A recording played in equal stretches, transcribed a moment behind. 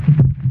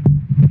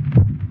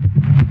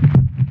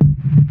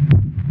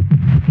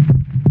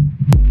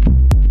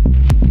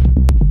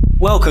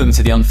Welcome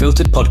to the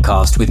Unfiltered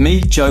podcast with me,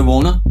 Joe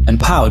Warner, and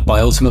powered by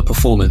Ultimate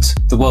Performance,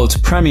 the world's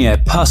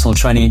premier personal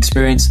training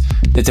experience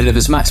that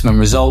delivers maximum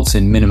results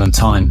in minimum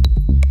time.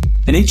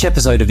 In each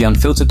episode of the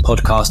Unfiltered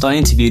podcast, I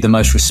interview the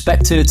most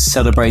respected,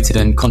 celebrated,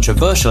 and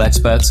controversial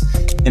experts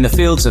in the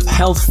fields of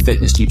health,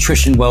 fitness,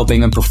 nutrition,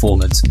 well-being, and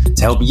performance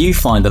to help you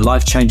find the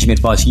life-changing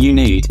advice you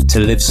need to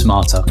live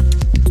smarter.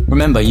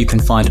 Remember, you can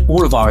find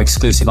all of our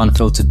exclusive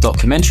Unfiltered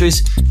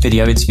documentaries,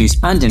 video interviews,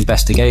 and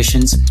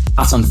investigations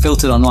at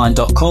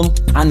unfilteredonline.com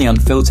and the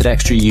Unfiltered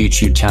Extra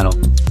YouTube channel.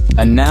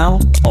 And now,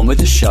 on with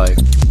the show.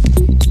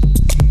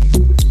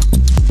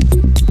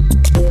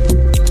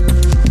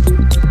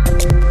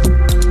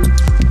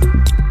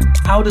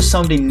 How does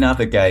somebody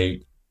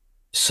navigate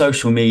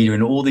social media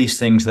and all these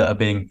things that are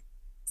being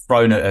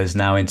thrown at us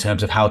now in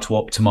terms of how to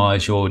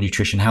optimize your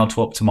nutrition, how to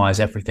optimize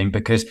everything?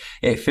 Because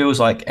it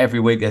feels like every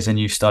week there's a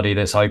new study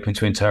that's open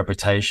to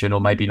interpretation or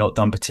maybe not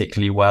done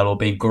particularly well or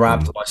being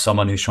grabbed by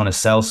someone who's trying to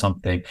sell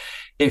something.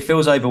 It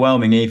feels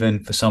overwhelming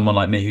even for someone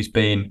like me who's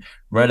been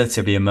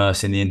relatively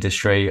immersed in the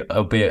industry,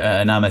 albeit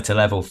at an amateur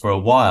level for a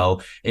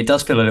while. It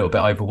does feel a little bit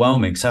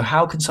overwhelming. So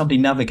how can somebody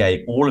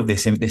navigate all of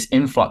this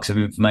influx of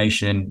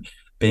information,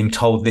 being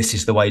told this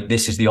is the way,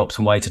 this is the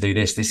optimal way to do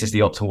this is the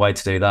optimal way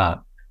to do that?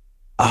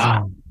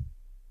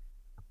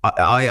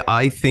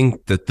 I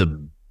think that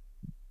the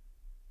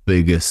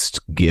biggest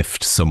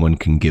gift someone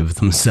can give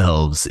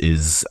themselves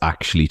is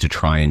actually to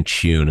try and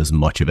tune as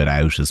much of it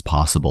out as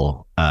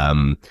possible.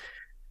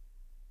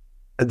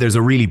 There's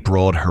a really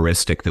broad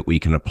heuristic that we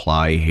can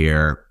apply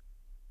here.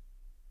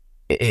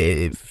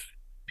 If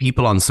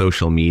people on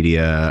social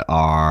media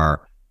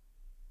are,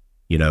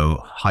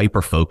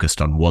 hyper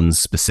focused on one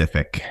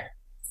specific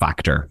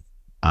factor,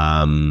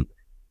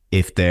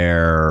 if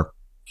they're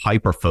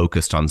hyper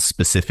focused on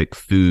specific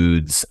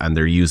foods and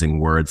they're using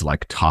words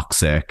like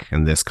toxic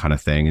and this kind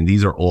of thing, and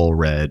these are all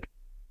red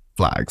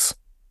flags.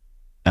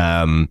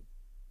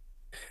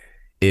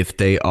 If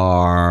they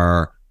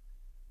are,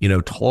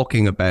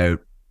 talking about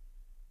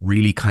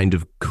really kind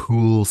of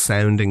cool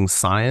sounding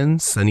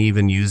science and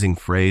even using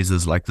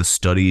phrases like the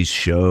studies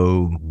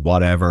show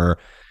whatever,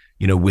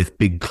 with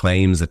big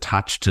claims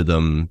attached to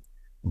them,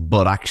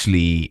 but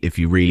actually, if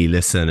you really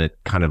listen, it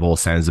kind of all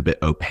sounds a bit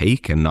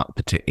opaque and not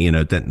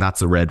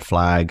that's a red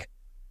flag.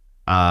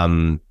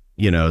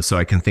 So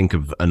I can think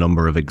of a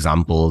number of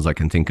examples. I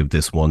can think of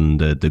this one,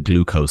 the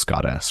glucose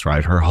goddess,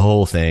 right? Her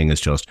whole thing is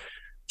just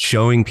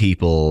showing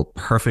people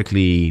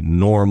perfectly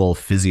normal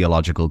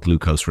physiological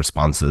glucose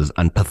responses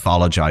and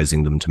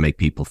pathologizing them to make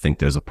people think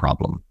there's a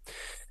problem.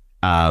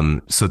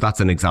 So that's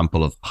an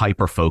example of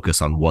hyper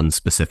focus on one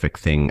specific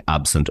thing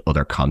absent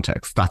other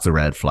context. That's a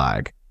red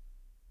flag.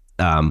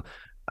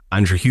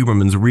 Andrew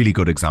Huberman's a really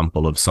good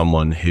example of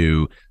someone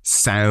who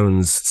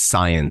sounds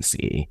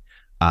sciencey,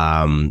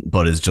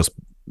 but is just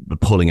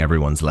pulling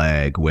everyone's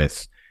leg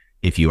with,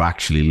 if you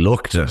actually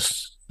looked at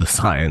the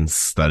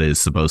science that is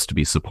supposed to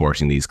be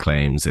supporting these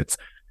claims, it's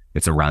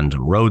a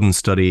random rodent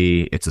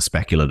study, it's a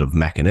speculative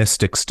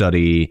mechanistic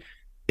study,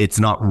 it's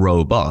not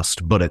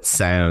robust, but it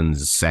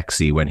sounds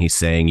sexy when he's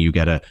saying you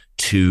get a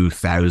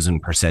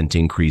 2,000%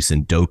 increase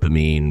in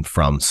dopamine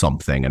from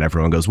something, and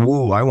everyone goes,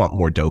 whoa, I want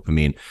more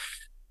dopamine.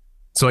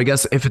 So I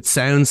guess if it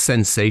sounds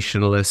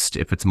sensationalist,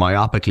 if it's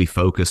myopically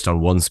focused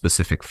on one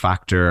specific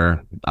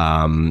factor,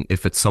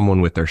 if it's someone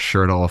with their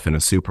shirt off in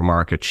a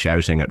supermarket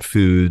shouting at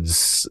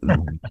foods,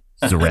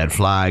 it's a red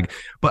flag.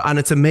 And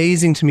it's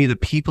amazing to me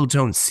that people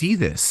don't see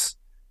this.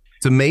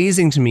 It's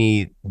amazing to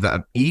me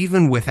that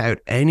even without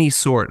any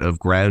sort of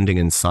grounding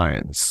in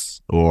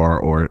science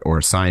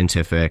or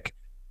scientific,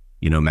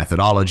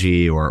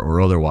 methodology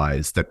or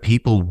otherwise, that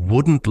people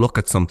wouldn't look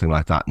at something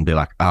like that and be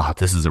like,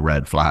 this is a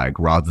red flag,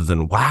 rather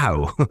than,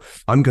 wow,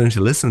 I'm going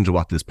to listen to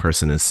what this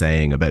person is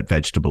saying about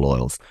vegetable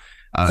oils.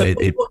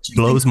 It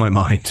blows my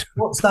mind.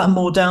 What's that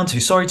more down to?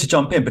 Sorry to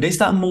jump in, but is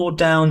that more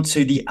down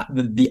to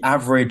the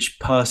average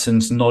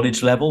person's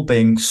knowledge level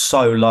being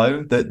so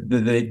low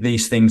that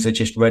these things are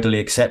just readily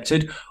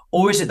accepted?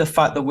 Or is it the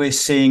fact that we're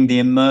seeing the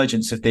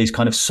emergence of these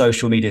kind of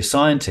social media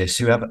scientists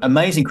who have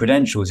amazing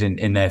credentials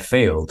in their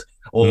field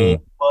or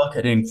work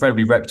at an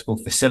incredibly reputable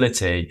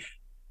facility,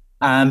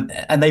 and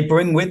they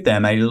bring with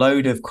them a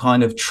load of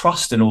kind of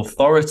trust and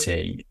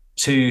authority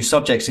to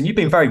subjects? And you've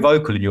been very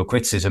vocal in your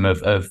criticism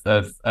of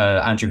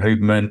Andrew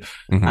Huberman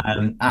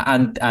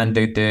and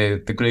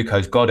the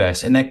glucose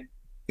goddess, and they,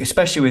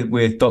 especially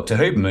with Dr.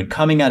 Huberman,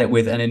 coming at it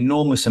with an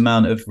enormous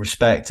amount of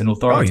respect and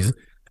authority. He's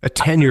a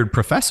tenured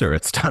professor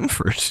at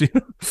Stanford.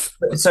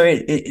 So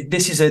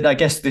I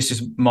guess this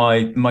is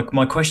my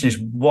question is,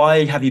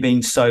 why have you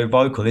been so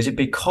vocal? Is it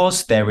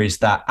because there is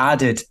that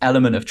added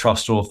element of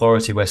trust or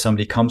authority where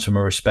somebody comes from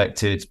a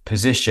respected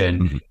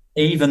position,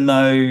 even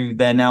though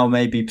they're now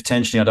maybe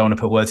potentially, I don't want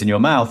to put words in your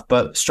mouth,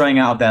 but straying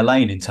out of their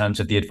lane in terms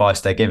of the advice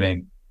they're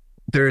giving?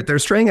 They're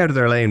straying out of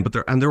their lane, but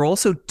they're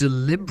also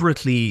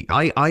deliberately.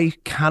 I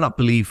cannot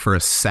believe for a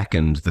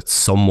second that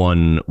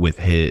someone with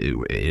his,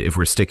 if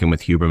we're sticking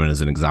with Huberman as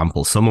an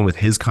example, someone with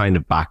his kind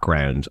of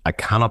background, I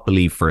cannot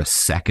believe for a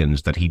second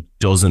that he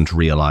doesn't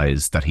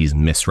realize that he's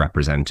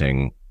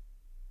misrepresenting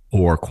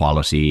poor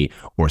quality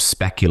or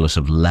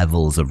speculative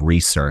levels of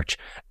research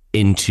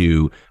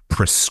into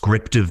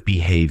prescriptive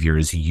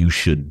behaviors you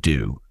should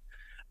do.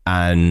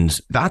 And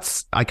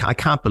that's, I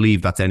can't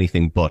believe that's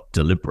anything but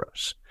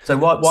deliberate. So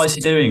why is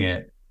he doing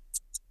it?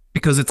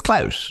 Because it's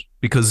clout.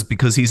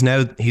 Because he's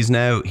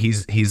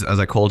as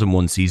I called him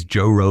once, he's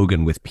Joe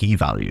Rogan with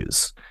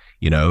p-values.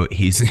 You know,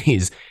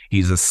 he's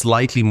a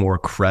slightly more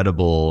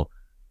credible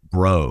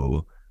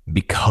bro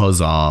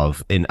because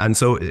of, and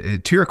so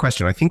to your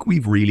question, I think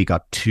we've really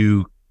got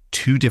two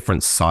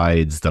different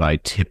sides that I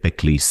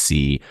typically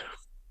see.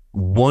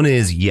 One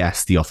is,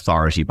 yes, the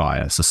authority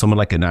bias. So someone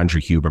like an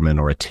Andrew Huberman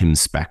or a Tim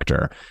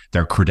Spector,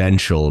 they're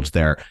credentialed,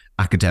 they're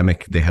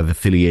academic, they have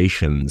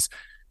affiliations,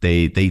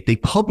 they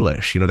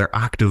publish, you know, they're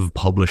active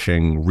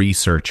publishing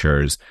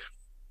researchers,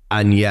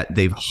 and yet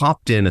they've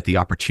hopped in at the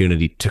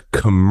opportunity to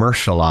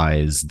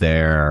commercialize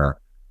their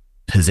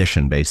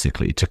position,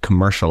 basically, to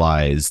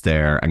commercialize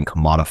and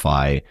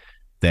commodify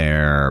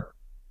their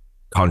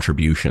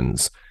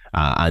contributions,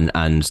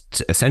 and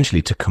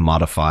essentially to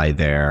commodify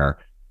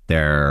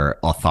their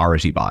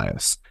authority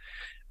bias.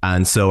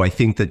 And so I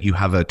think that you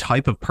have a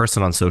type of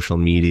person on social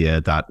media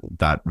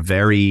that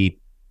very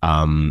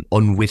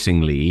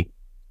unwittingly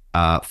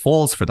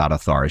falls for that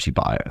authority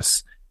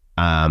bias,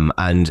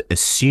 and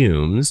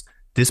assumes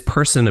this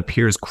person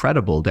appears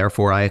credible,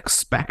 therefore I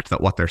expect that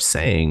what they're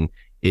saying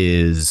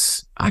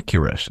is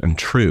accurate and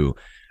true.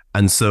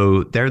 And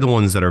so they're the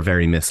ones that are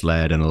very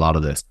misled in a lot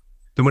of this.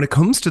 Then when it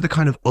comes to the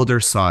kind of other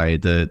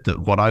side, the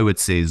what I would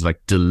say is like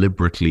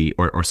deliberately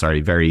or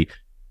very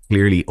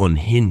clearly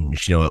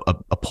unhinged, you know,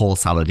 a Paul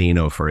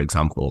Saladino, for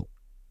example,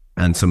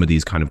 and some of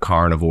these kind of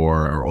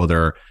carnivore or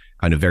other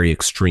kind of very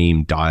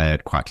extreme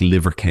diet, quack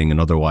Liver King and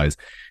otherwise,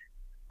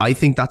 I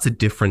think that's a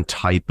different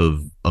type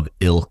of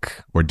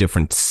ilk or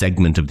different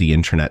segment of the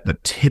internet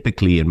that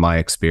typically, in my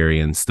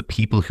experience, the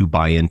people who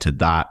buy into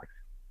that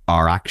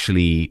are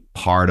actually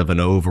part of an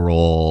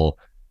overall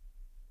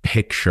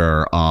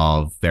picture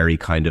of very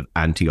kind of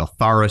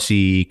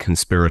anti-authority,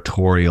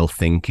 conspiratorial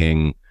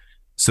thinking.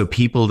 So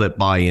people that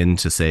buy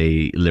into,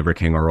 say, Liver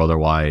King or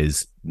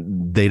otherwise,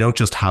 they don't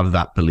just have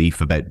that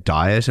belief about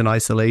diet in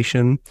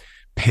isolation.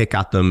 Pick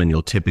at them and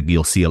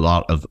you'll see a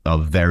lot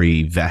of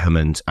very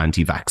vehement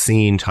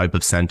anti-vaccine type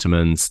of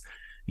sentiments,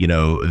 you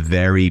know,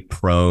 very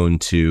prone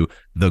to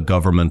the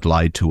government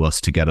lied to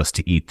us to get us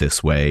to eat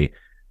this way.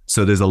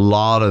 So there's a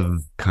lot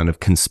of kind of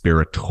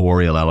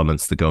conspiratorial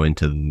elements that go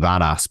into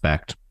that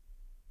aspect.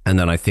 And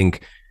then I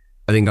think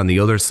on the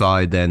other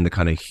side, then the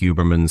kind of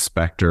Huberman,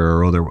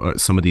 Spector, or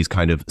some of these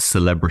kind of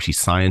celebrity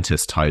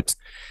scientist types,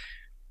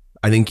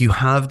 I think you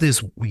have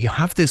this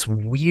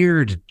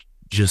weird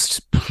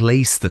just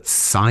place that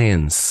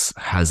science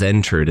has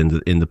entered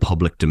in the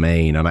public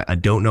domain, and I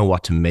don't know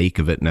what to make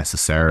of it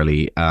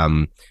necessarily.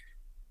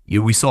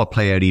 We saw it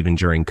play out even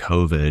during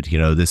COVID. You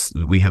know,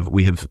 we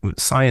have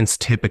science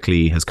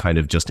typically has kind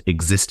of just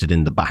existed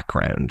in the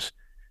background.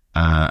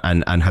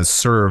 And has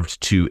served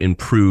to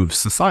improve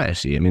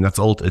society. I mean, that's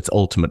its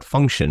ultimate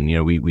function. You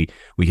know,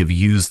 we have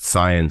used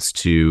science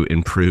to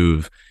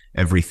improve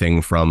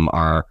everything from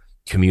our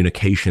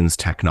communications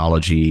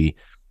technology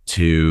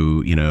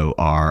to, you know,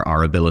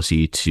 our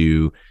ability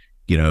to,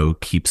 you know,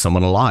 keep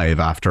someone alive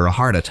after a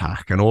heart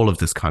attack and all of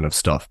this kind of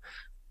stuff.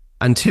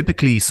 And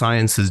typically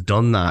science has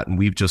done that, and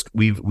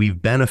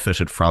we've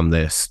benefited from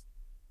this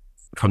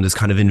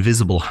kind of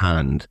invisible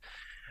hand.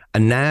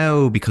 And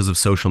now, because of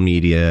social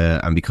media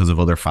and because of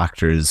other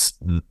factors,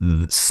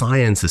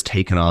 science has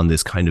taken on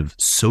this kind of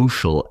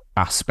social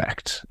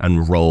aspect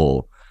and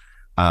role,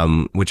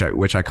 which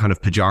I kind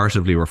of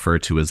pejoratively refer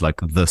to as like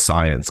the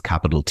science,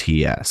 capital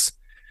TS.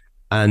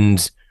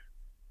 And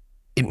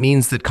it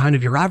means that kind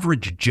of your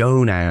average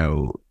Joe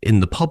now in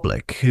the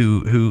public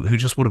who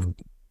just would have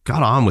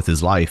got on with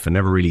his life and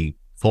never really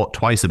thought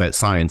twice about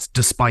science,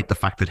 despite the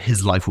fact that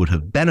his life would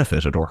have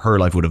benefited or her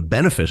life would have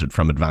benefited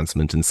from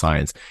advancement in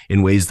science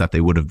in ways that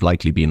they would have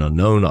likely been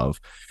unknown of.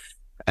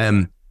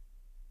 And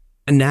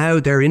now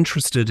they're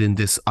interested in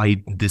this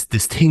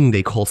thing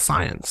they call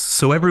science.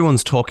 So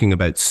everyone's talking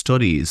about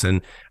studies,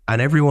 and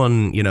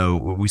everyone, you know,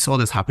 we saw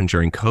this happen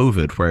during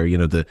COVID, where, you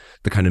know, the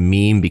kind of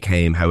meme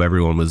became how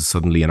everyone was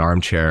suddenly an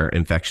armchair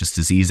infectious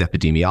disease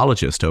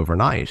epidemiologist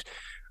overnight.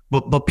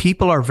 But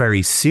people are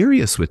very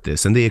serious with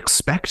this, and they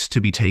expect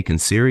to be taken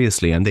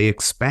seriously, and they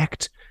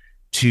expect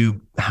to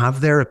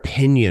have their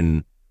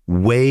opinion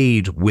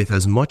weighed with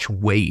as much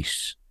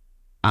weight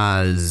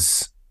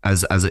as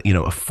a, you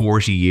know, a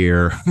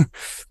 40-year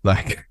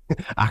like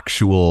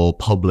actual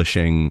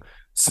publishing,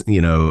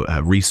 you know,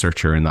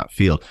 researcher in that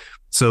field.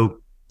 So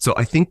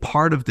I think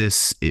part of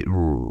this,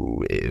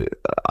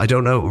 I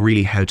don't know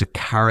really how to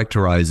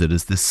characterize it,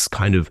 as this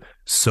kind of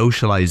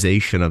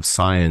socialization of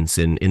science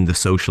in the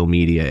social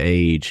media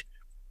age.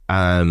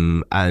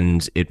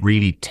 And it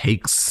really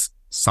takes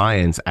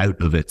science out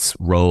of its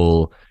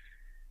role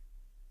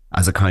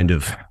as a kind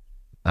of,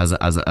 as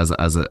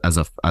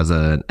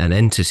an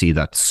entity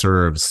that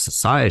serves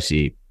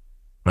society.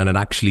 And it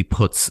actually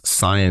puts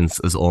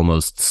science as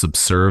almost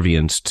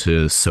subservient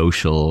to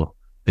social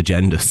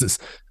agendas.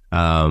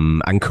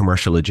 and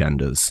commercial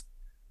agendas.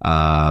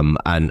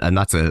 And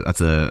that's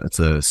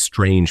a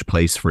strange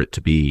place for it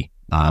to be.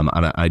 And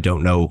I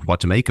don't know what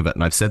to make of it.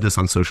 And I've said this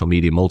on social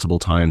media multiple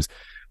times,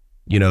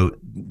 you know,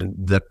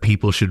 that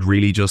people should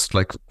really just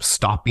like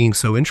stop being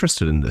so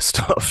interested in this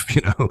stuff,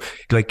 you know,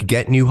 like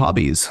get new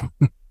hobbies.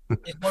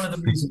 It's one of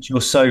the reasons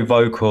you're so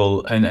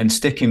vocal and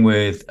sticking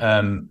with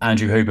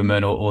Andrew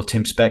Huberman or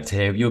Tim Spector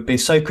here. You've been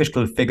so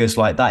critical of figures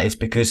like that is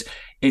because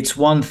it's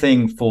one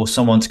thing for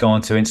someone to go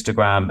onto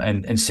Instagram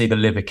and see the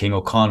Liver King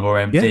or Carnivore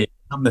MD. Yeah.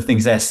 Some of the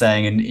things they're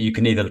saying, and you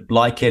can either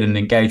like it and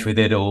engage with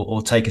it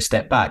or take a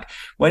step back.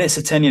 When it's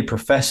a tenured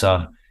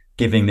professor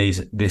giving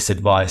this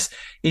advice,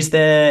 is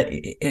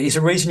a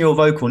reason you're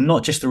vocal,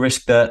 not just the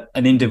risk that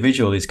an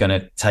individual is going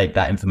to take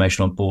that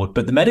information on board,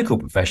 but the medical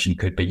profession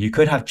could be. You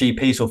could have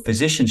GPs or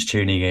physicians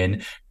tuning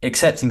in,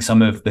 accepting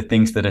some of the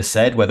things that are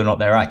said, whether or not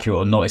they're accurate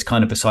or not is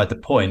kind of beside the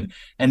point,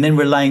 and then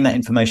relaying that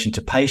information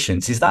to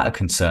patients. Is that a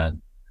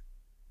concern?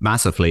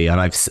 Massively,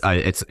 and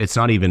it's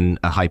not even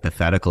a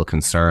hypothetical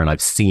concern.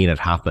 I've seen it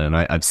happen.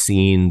 I've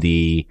seen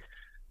the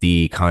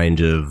kind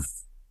of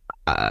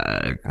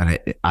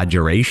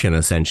adjuration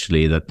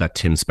essentially that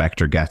Tim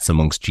Spector gets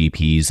amongst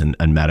GPs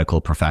and medical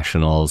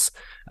professionals.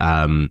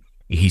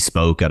 He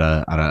spoke at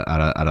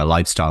a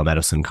lifestyle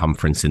medicine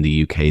conference in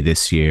the UK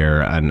this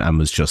year and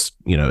was just,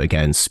 you know,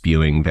 again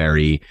spewing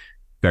very,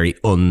 very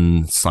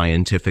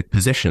unscientific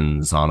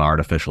positions on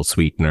artificial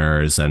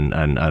sweeteners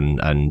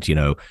and you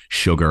know,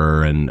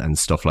 sugar and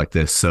stuff like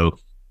this. So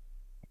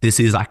this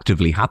is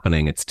actively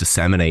happening. It's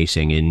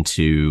disseminating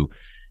into,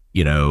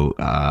 you know,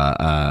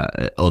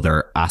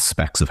 other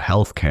aspects of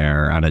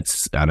healthcare, and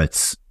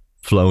it's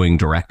flowing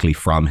directly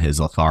from his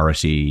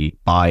authority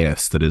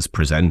bias that is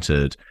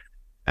presented.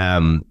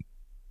 And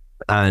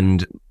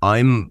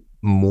I'm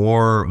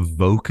more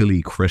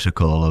vocally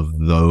critical of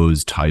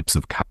those types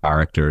of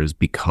characters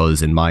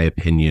because, in my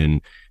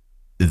opinion,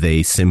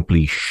 they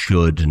simply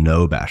should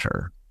know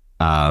better.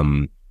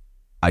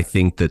 I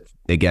think that,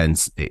 again,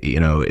 you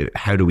know,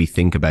 how do we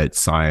think about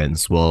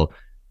science? Well,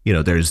 you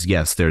know, there's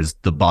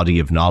the body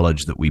of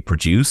knowledge that we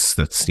produce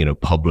that's, you know,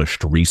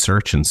 published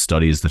research and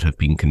studies that have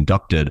been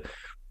conducted.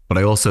 But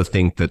I also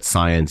think that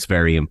science,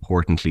 very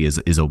importantly,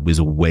 is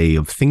a way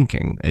of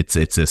thinking. It's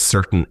a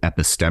certain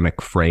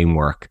epistemic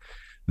framework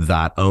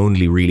that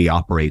only really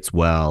operates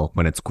well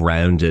when it's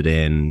grounded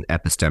in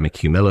epistemic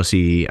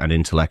humility and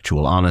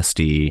intellectual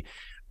honesty.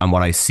 And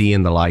what I see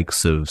in the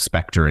likes of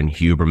Spector and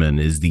Huberman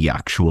is the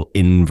actual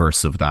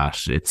inverse of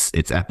that. It's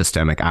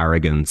epistemic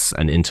arrogance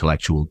and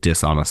intellectual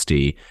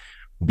dishonesty,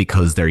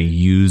 because they're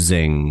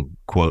using,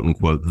 quote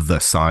unquote, the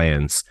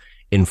science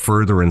in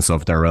furtherance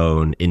of their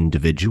own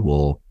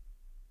individual,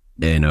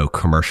 you know,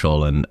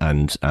 commercial and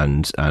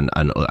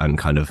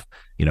kind of,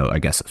 you know, I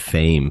guess,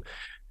 fame.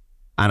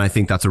 And I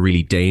think that's a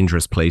really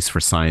dangerous place for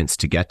science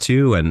to get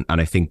to. And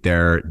I think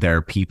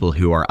they're people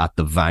who are at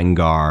the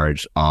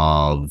vanguard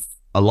of,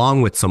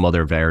 along with some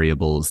other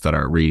variables that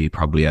are really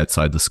probably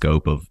outside the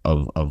scope of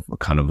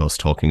kind of us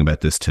talking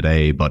about this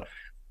today, but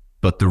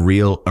the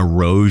real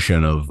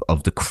erosion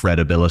of the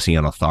credibility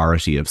and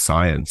authority of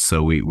science.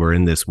 So we're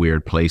in this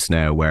weird place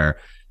now where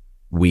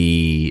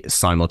we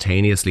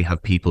simultaneously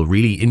have people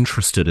really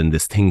interested in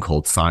this thing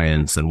called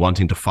science and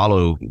wanting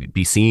to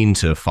be seen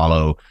to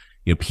follow,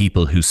 you know,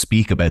 people who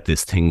speak about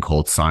this thing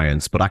called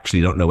science, but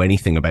actually don't know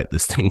anything about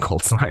this thing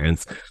called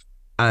science.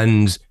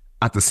 And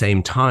at the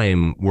same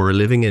time, we're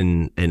living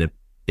in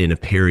a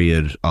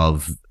period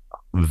of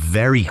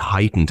very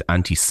heightened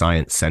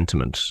anti-science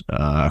sentiment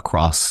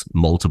across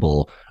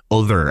multiple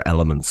other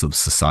elements of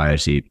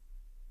society,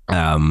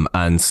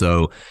 and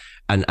so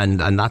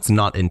that's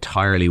not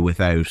entirely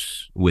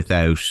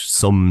without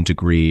some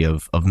degree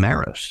of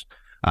merit.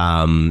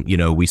 You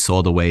know, we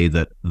saw the way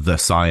that the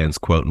science,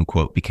 quote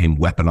unquote, became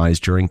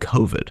weaponized during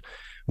COVID,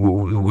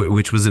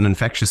 which was an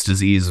infectious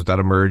disease that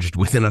emerged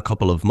within a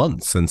couple of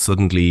months, and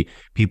suddenly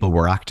people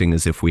were acting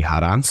as if we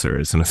had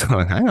answers, and it's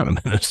like, hang on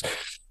a minute.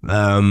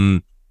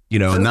 You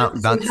know, and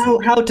that's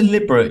how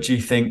deliberate do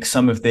you think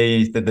some of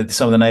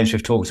the names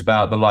we've talked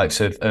about, the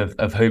likes of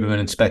Huberman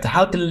and Spector,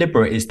 how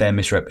deliberate is their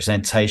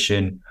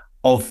misrepresentation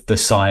of the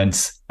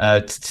science,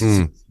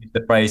 to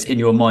the phrase, in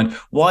your mind?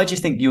 Why do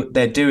you think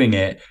they're doing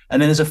it? And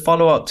then as a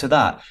follow-up to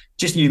that,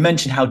 just you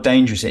mentioned how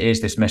dangerous it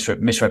is, this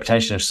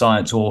misrepresentation of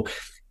science, or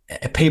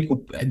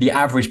people, the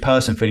average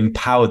person feeling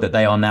empowered that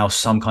they are now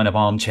some kind of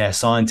armchair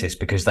scientist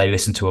because they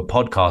listen to a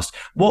podcast.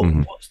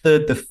 What's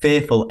the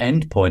fearful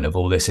end point of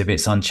all this if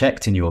it's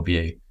unchecked in your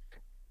view?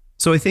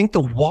 So I think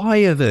the why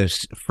of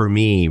it for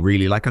me,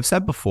 really, like I've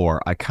said before,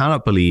 I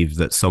cannot believe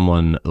that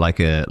someone like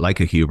a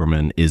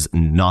Huberman is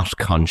not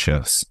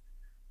conscious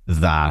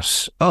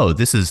that, oh,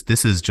 this is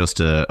just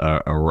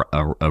a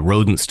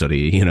rodent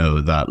study, you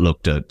know, that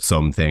looked at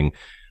something.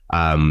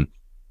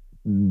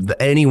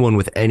 Anyone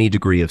with any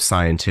degree of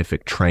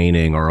scientific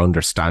training or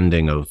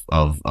understanding of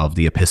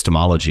the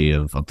epistemology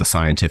of the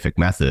scientific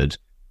method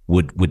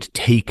would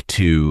take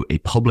to a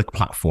public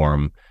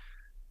platform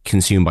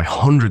consumed by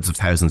hundreds of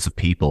thousands of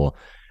people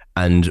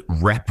and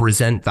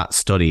represent that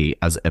study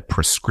as a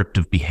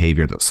prescriptive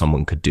behavior that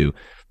someone could do.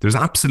 There's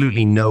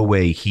absolutely no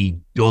way he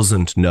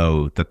doesn't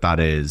know that that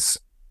is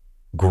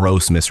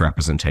gross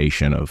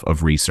misrepresentation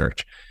of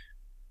research.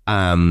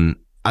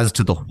 As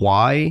to the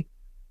why,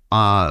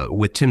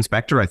 with Tim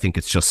Spector, I think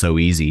it's just so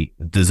easy.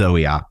 The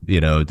Zoe app,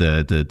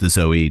 the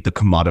Zoe, the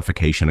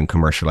commodification and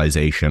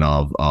commercialization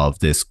of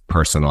this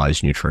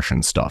personalized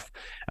nutrition stuff.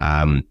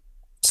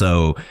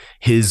 So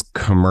his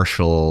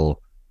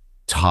commercial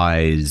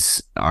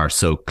ties are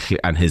so clear,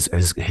 and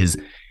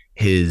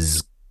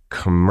his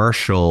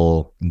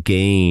commercial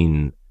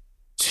gain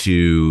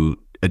to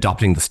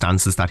adopting the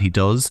stances that he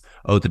does.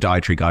 Oh, the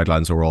dietary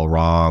guidelines are all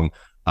wrong.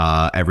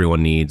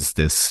 Everyone needs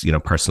this,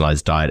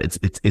 personalized diet.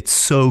 It's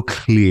so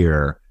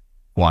clear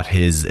what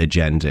his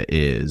agenda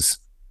is.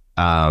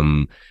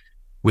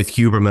 With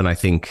Huberman, I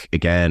think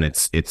again,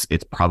 it's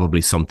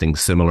probably something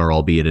similar,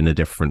 albeit in a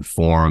different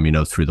form,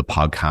 through the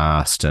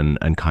podcast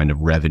and kind of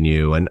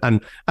revenue, and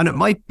it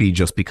might be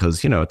just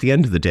because, at the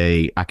end of the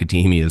day,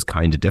 academia is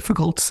kind of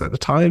difficult at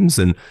times,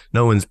 and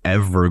no one's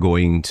ever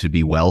going to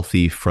be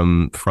wealthy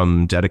from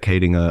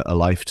dedicating a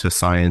life to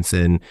science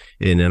in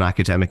an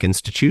academic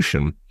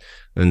institution.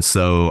 And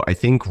so I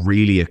think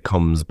really it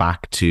comes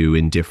back to,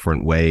 in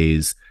different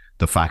ways,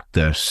 the fact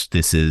that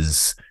this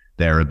is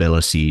their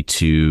ability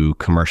to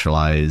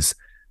commercialize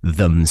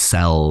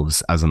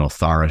themselves as an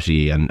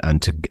authority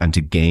and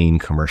to gain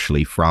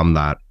commercially from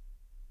that.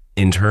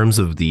 In terms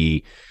of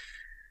the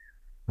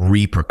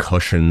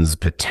repercussions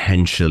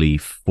potentially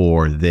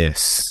for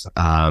this,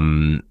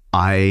 I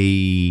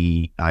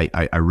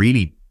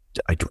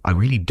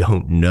really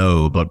don't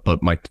know,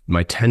 but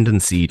my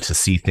tendency to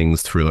see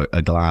things through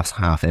a glass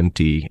half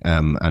empty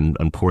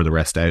and pour the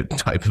rest out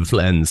type of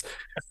lens.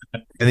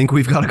 I think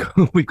we've got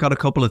a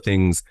couple of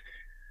things.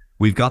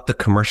 We've got the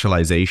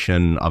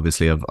commercialization,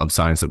 obviously, of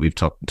science that we've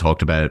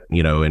talked about,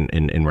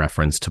 in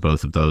reference to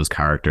both of those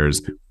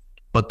characters.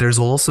 But there's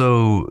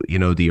also,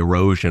 the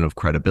erosion of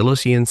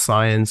credibility in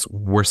science.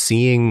 We're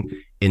seeing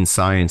in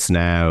science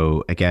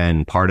now,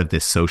 again, part of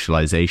this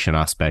socialization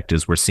aspect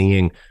is we're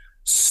seeing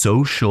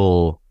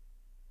social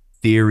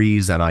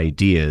theories and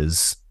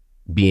ideas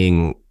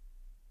being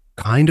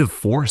kind of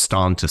forced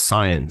onto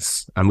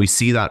science. And we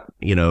see that,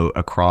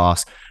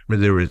 across,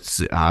 there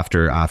was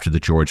after the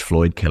George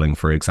Floyd killing,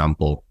 for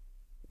example,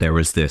 there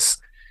was this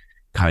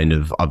kind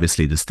of,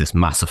 obviously this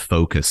massive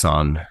focus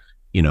on,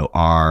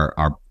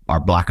 our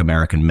Black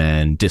American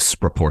men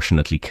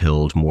disproportionately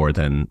killed more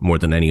than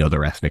any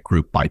other ethnic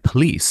group by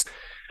police.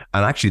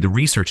 And actually the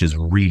research is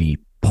really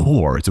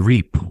poor. It's a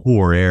really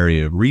poor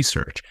area of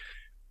research.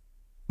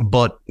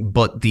 But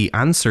the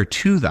answer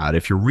to that,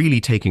 if you're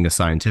really taking a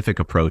scientific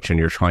approach and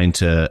you're trying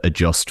to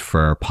adjust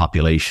for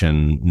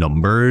population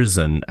numbers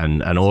and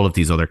all of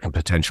these other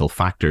potential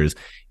factors,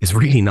 is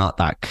really not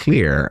that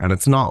clear. And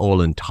it's not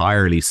all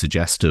entirely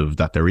suggestive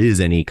that there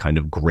is any kind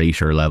of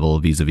greater level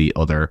vis-a-vis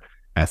other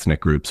ethnic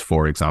groups,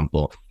 for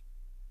example.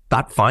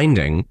 That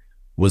finding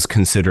was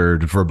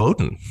considered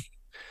verboten.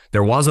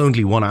 There was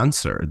only one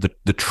answer.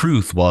 The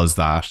truth was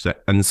that,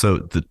 and so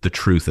the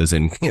truth is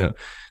in,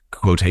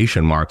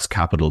 quotation marks,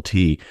 capital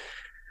T.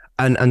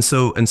 And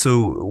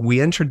so we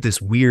entered this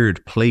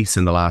weird place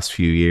in the last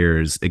few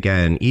years.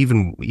 Again,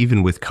 even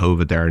with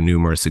COVID, there are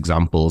numerous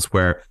examples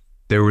where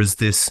there was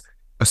this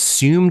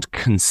assumed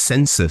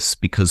consensus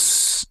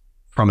because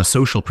from a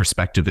social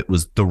perspective, it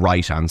was the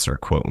right answer,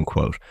 quote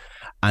unquote.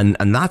 And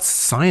that's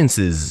science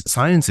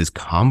is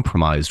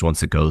compromised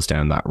once it goes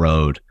down that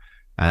road.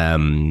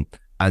 And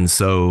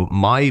so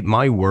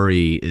my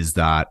worry is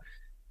that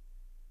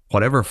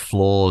whatever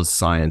flaws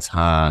science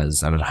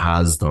has, and it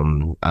has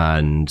them,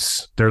 and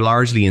they're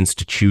largely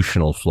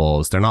institutional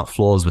flaws. They're not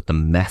flaws with the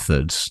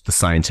method, the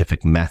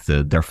scientific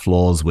method. They're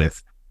flaws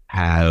with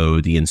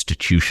how the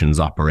institutions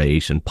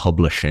operate and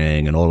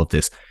publishing and all of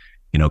this,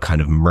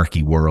 kind of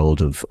murky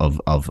world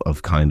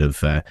of kind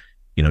of,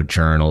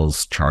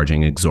 journals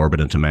charging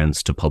exorbitant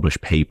amounts to publish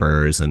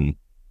papers, and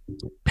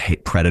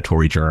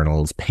predatory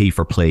journals,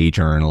 pay-for-play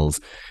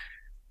journals.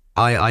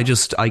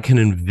 I can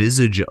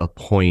envisage a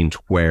point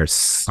where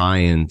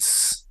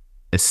science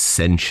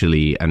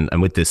essentially,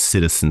 and with this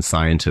citizen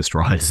scientist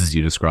rise, as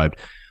you described,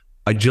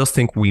 I just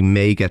think we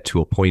may get to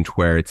a point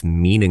where it's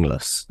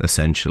meaningless,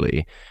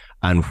 essentially,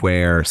 and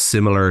where,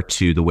 similar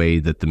to the way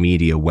that the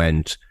media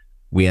went,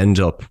 we end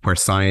up where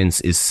science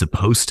is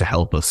supposed to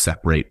help us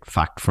separate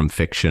fact from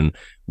fiction.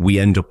 We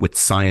end up with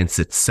science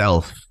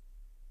itself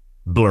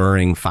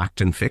blurring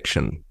fact and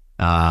fiction.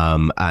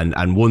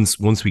 And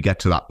once we get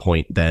to that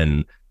point,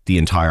 then the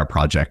entire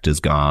project is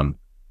gone,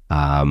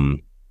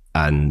 and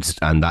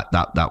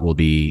that will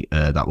be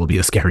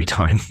a scary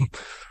time.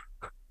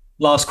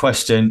 Last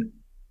question.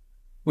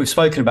 We've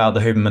spoken about the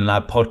Huberman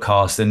Lab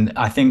podcast, and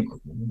I think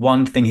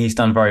one thing he's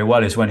done very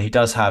well is when he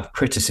does have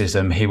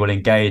criticism, he will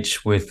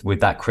engage with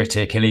that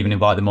critic. He'll even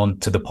invite them on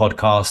to the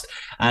podcast,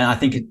 And I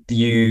think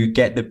you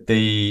get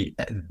the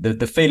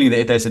feeling that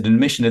if there's an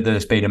admission that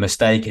there's been a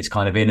mistake, it's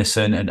kind of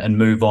innocent and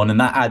move on. And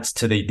that adds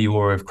to the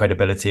aura of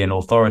credibility and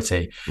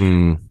authority.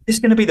 This is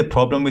going to be the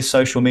problem with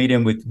social media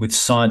and with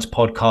science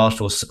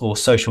podcasts or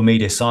social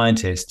media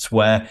scientists,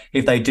 where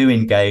if they do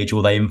engage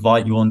or they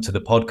invite you onto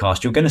the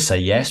podcast, you're going to say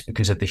yes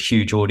because of the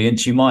huge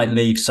audience. You might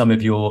leave some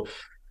of your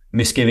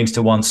misgivings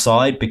to one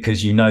side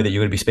because you know that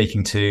you're going to be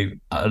speaking to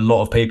a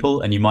lot of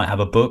people, and you might have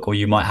a book, or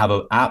you might have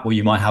an app, or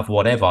you might have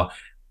whatever.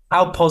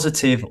 How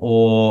positive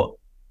or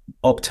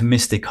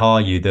optimistic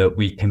are you that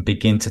we can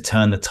begin to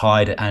turn the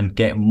tide and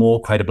get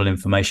more credible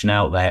information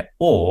out there?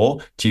 Or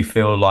do you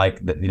feel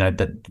like that,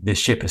 that the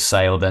ship has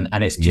sailed and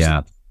it's just...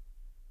 Yeah.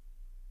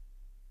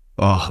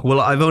 Oh, well,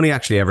 I've only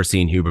actually ever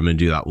seen Huberman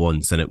do that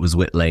once, and it was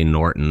with Lane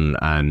Norton.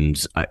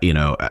 And, I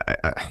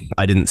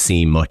didn't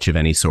see much of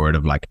any sort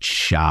of like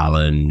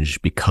challenge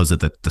because of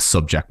the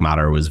subject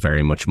matter was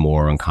very much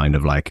more on kind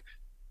of like,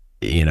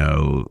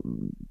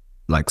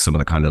 like some of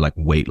the kind of like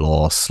weight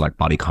loss, like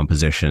body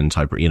composition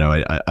type,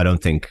 I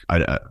don't think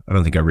I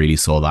really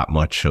saw that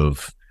much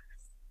of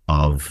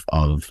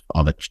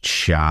a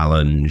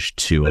challenge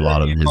to a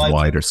lot of his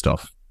wider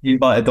stuff. You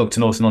invited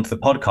Dr. Norton onto the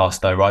podcast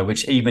though, right?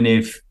 Which even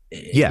if...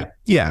 Yeah,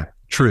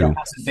 true. There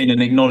hasn't been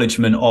an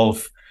acknowledgement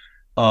of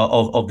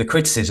the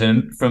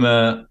criticism from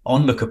a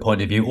onlooker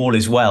point of view. All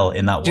is well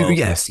in that world.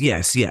 Yes.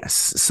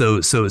 So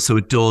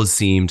it does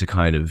seem to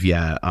kind of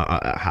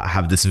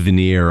have this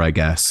veneer, I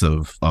guess,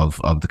 of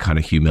the kind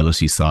of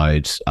humility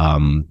side.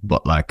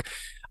 But like,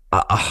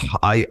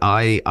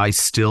 I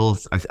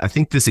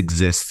think this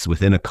exists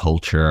within a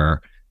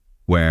culture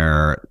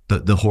where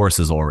the horse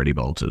is already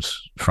bolted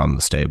from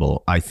the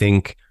stable. I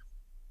think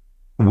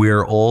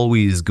we're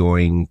always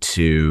going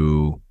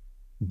to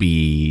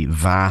be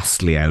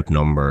vastly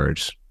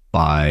outnumbered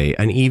by,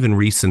 and even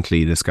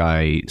recently, this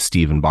guy,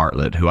 Stephen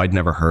Bartlett, who I'd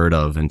never heard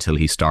of until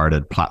he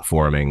started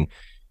platforming,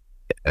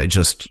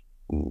 just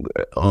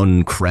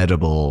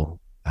uncredible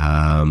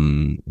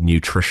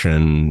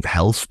nutrition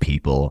health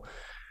people,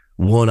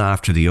 one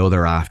after the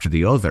other, and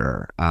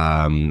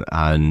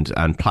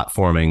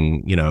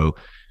platforming,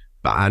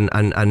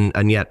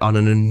 and yet on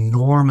an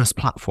enormous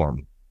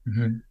platform.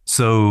 Mm-hmm.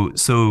 So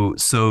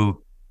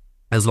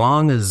as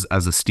long as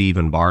a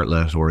Stephen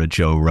Bartlett or a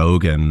Joe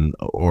Rogan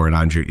or an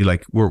Andrew,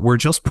 like we're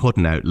just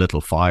putting out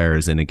little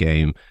fires in a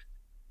game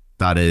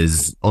that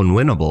is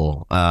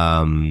unwinnable,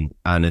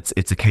 and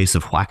it's a case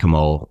of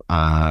whack-a-mole,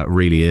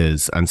 really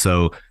is. And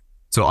so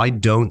I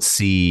don't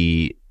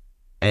see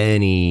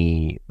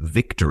any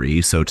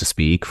victory, so to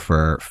speak,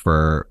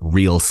 for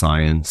real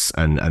science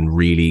and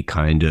really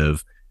kind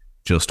of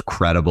just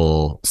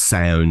credible,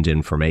 sound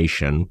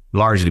information,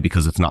 largely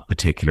because it's not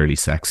particularly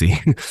sexy.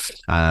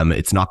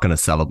 It's not going to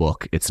sell a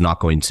book. It's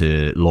not going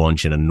to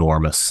launch an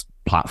enormous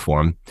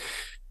platform.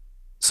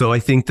 So I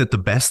think that the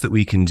best that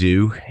we can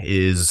do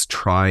is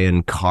try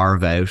and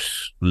carve out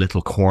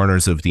little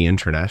corners of the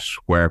internet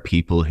where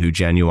people who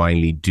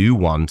genuinely do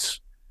want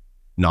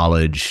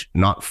knowledge,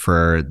 not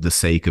for the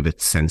sake of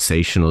its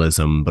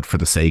sensationalism, but for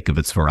the sake of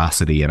its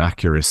veracity and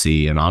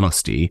accuracy and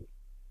honesty,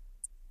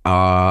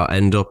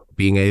 end up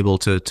being able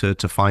to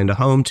find a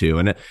home to.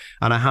 And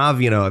I have,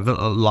 I've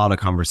a lot of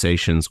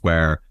conversations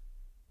where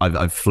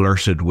I've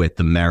flirted with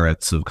the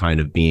merits of kind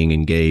of being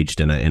engaged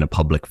in a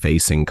public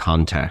facing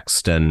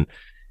context. And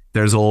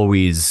there's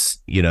always,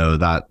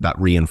 that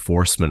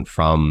reinforcement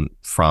from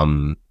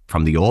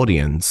the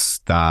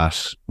audience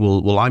that,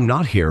 well, I'm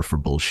not here for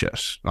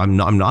bullshit. I'm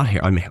not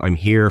here. I'm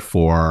here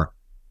for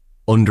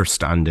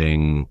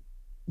understanding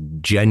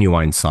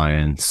genuine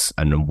science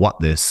and what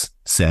this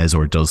says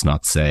or does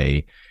not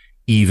say,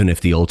 even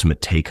if the ultimate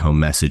take-home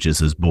message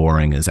is as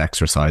boring as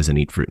exercise and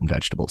eat fruit and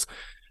vegetables.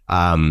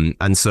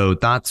 And so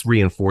that's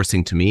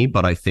reinforcing to me.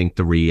 But I think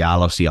the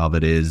reality of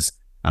it is,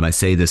 and I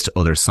say this to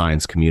other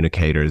science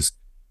communicators,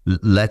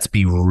 let's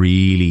be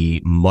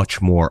really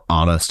much more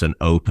honest and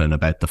open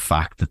about the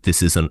fact that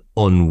this is an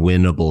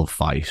unwinnable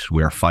fight.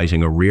 We're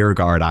fighting a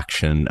rearguard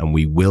action, and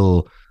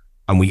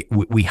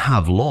we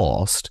have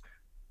lost.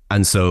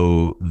 And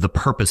so the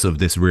purpose of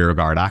this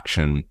rearguard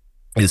action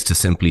is to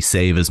simply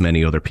save as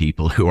many other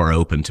people who are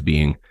open to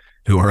being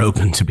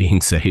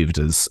saved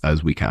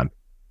as we can.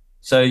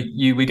 So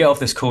we get off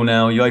this call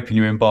now, you open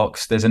your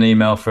inbox, there's an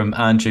email from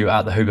Andrew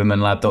at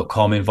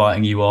thehubermanlab.com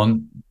inviting you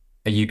on.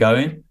 Are you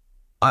going?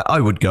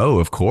 I would go,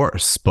 of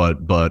course,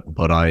 but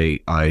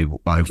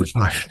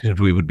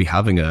we would be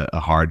having a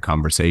hard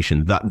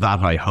conversation that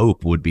I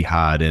hope would be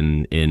had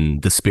in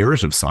the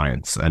spirit of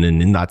science and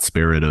in that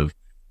spirit of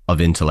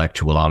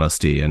intellectual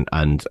honesty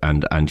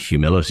and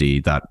humility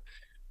that,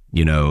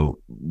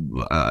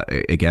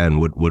 again,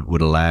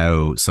 would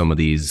allow some of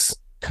these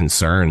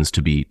concerns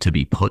to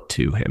be put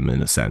to him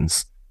in a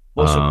sense.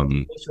 What's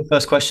your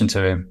first question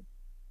to him?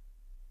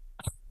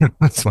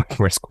 That's my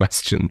first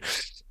question.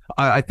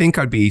 I think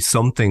I'd be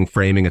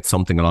framing it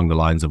something along the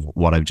lines of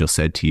what I've just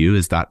said to you,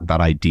 is that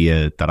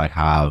idea that I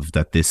have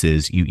that this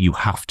is, you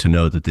have to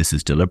know that this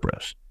is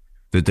deliberate,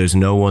 that there's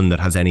no one that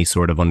has any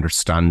sort of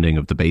understanding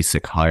of the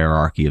basic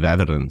hierarchy of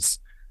evidence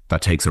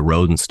that takes a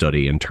rodent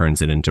study and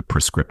turns it into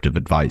prescriptive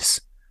advice.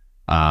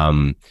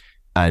 And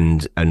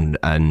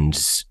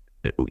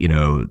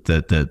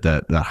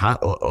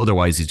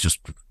otherwise he's just,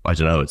 I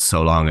don't know, it's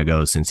so long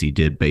ago since he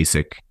did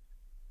basic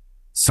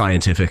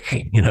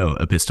scientific,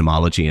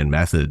 epistemology and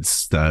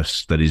methods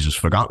that he's just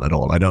forgotten it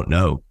all. I don't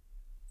know,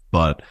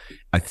 but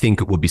I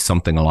think it would be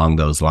something along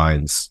those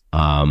lines.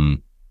 Like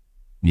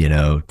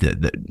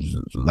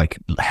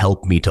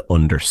help me to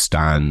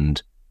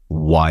understand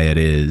why it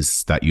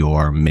is that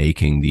you're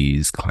making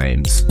these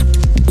claims.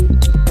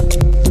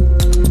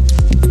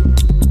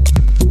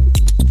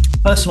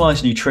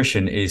 Personalized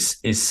nutrition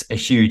is a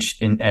huge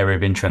area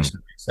of interest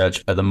in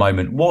research at the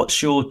moment.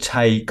 What's your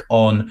take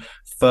on,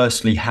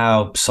 firstly,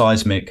 how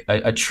seismic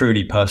a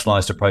truly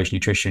personalized approach to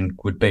nutrition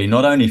would be,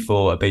 not only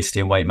for obesity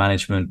and weight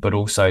management, but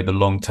also the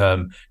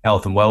long-term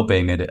health and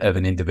well-being of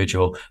an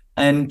individual?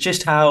 And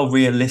just how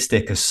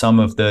realistic are some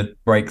of the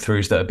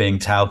breakthroughs that are being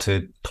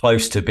touted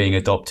close to being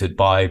adopted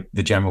by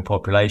the general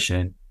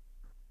population?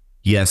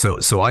 Yeah,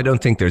 so I don't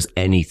think there's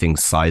anything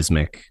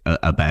seismic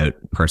about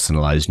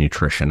personalized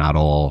nutrition at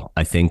all.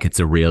 I think it's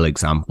a real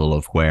example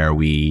of where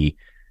we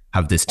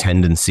have this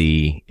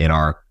tendency in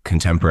our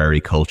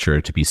contemporary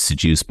culture to be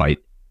seduced by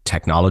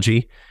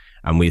technology.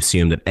 And we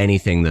assume that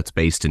anything that's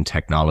based in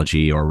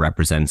technology or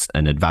represents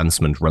an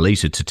advancement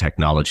related to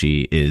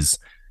technology is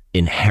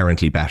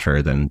inherently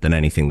better than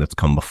anything that's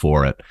come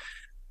before it.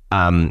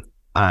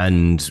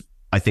 And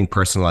I think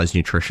personalized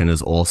nutrition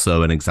is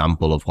also an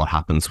example of what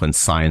happens when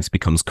science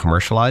becomes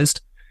commercialized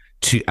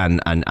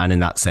and in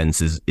that sense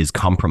is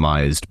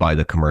compromised by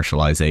the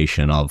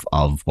commercialization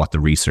of what the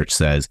research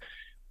says.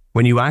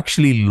 When you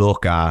actually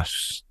look at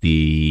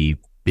the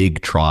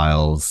big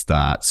trials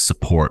that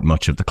support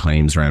much of the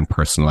claims around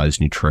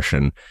personalized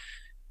nutrition,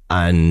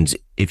 and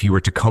if you were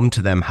to come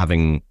to them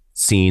having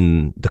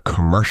seen the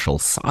commercial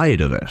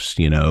side of it,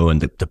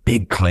 and the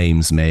big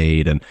claims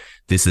made, and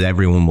this is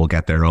everyone will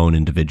get their own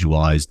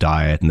individualized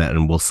diet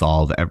and we'll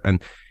solve it.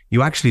 And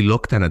you actually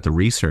look then at the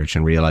research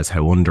and realize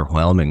how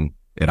underwhelming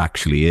it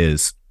actually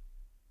is.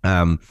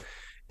 In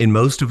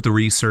most of the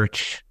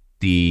research,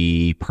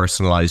 the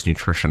personalized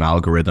nutrition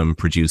algorithm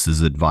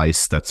produces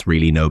advice that's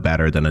really no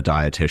better than a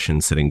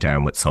dietitian sitting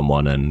down with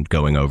someone and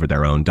going over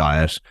their own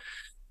diet.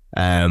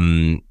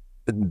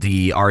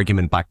 The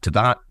argument back to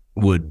that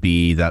would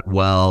be that,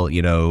 well,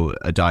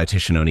 a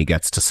dietitian only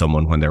gets to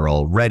someone when they're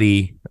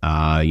already,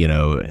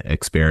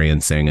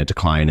 experiencing a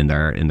decline in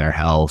their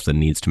health and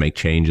needs to make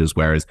changes.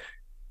 Whereas,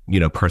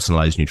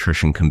 personalized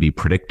nutrition can be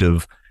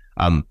predictive.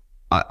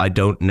 I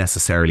don't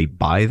necessarily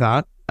buy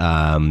that,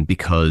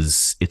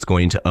 because it's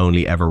going to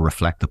only ever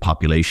reflect the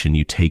population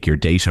you take your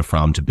data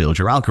from to build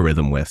your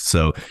algorithm with.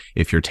 So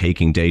if you're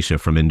taking data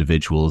from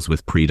individuals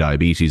with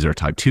pre-diabetes or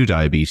type 2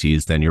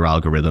 diabetes, then your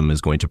algorithm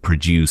is going to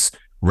produce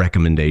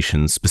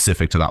recommendations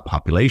specific to that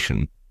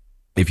population.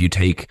 If you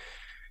take,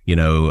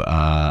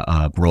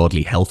 a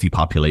broadly healthy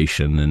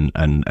population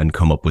and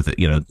come up with,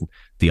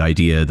 the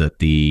idea that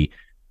the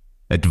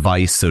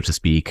advice, so to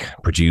speak,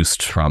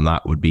 produced from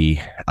that would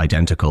be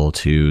identical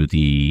to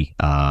the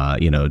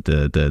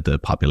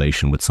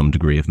population with some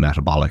degree of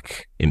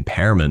metabolic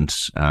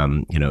impairment,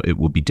 it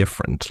would be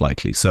different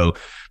likely. So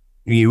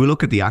you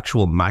look at the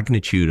actual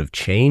magnitude of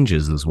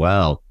changes as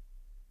well.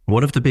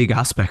 One of the big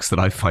aspects that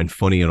I find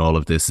funny in all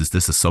of this is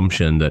this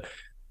assumption that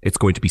it's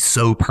going to be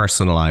so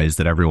personalized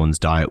that everyone's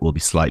diet will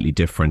be slightly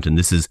different. And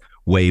this is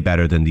way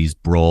better than these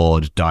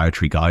broad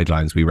dietary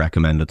guidelines we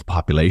recommend at the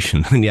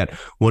population. And yet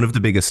one of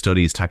the biggest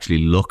studies to actually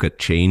look at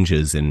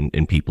changes in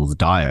people's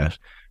diet,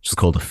 which is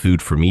called the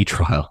Food for Me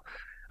trial,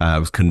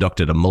 was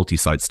conducted a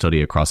multi-site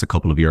study across a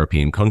couple of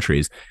European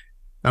countries.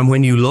 And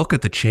when you look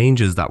at the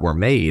changes that were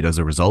made as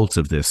a result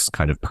of this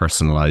kind of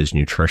personalized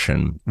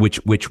nutrition, which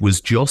was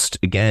just,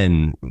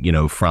 again,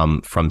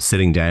 from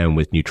sitting down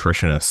with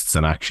nutritionists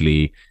and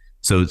actually,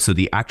 so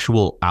the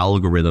actual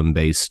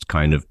algorithm-based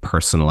kind of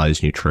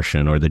personalized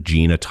nutrition or the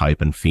genotype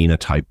and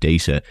phenotype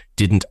data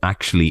didn't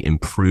actually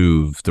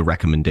improve the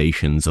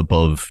recommendations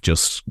above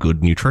just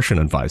good nutrition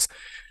advice.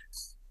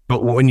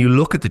 But when you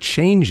look at the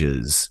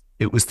changes,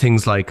 it was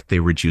things like they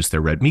reduced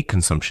their red meat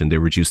consumption, they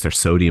reduced their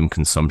sodium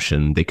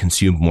consumption, they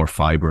consumed more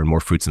fiber and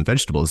more fruits and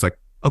vegetables. Like,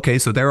 okay,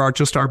 so there are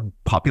just our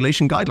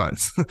population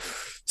guidelines.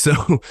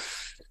 So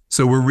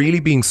we're really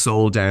being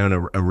sold down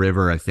a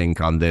river, I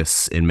think, on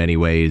this in many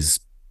ways.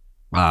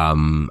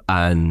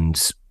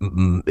 And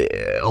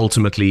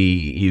ultimately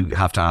you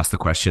have to ask the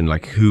question,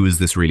 like, who is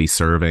this really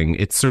serving?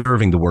 It's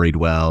serving the worried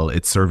well.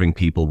 It's serving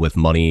people with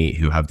money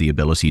who have the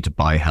ability to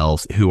buy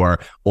health, who are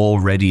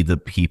already the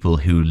people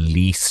who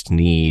least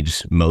need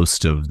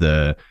most of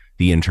the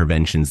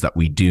interventions that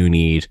we do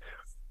need.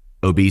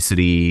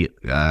 Obesity,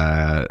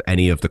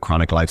 any of the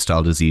chronic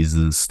lifestyle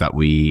diseases that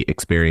we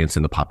experience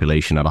in the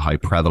population at a high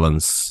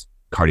prevalence,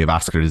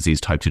 cardiovascular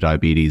disease, type 2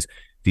 diabetes,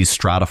 these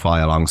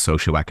stratify along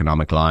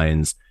socioeconomic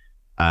lines.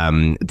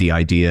 The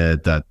idea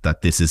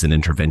that this is an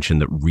intervention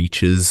that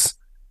reaches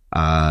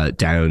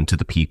down to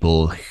the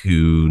people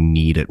who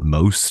need it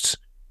most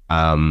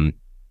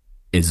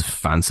is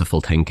fanciful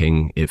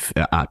thinking, if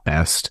at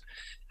best.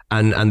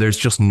 And there's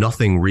just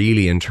nothing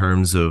really in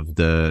terms of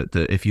the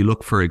if you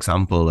look, for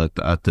example, at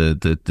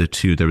the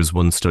two, there was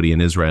one study in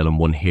Israel and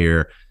one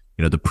here,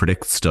 the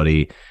PREDICT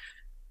study.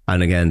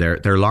 And again,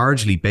 they're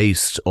largely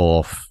based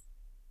off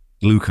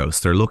glucose.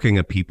 They're looking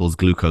at people's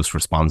glucose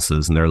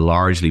responses, and they're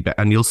largely,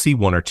 and you'll see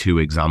one or two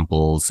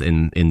examples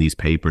in these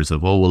papers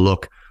of, oh, well,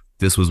 look,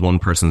 this was one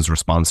person's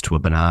response to a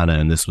banana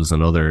and this was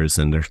another's,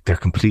 and they're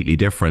completely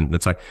different. And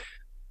it's like,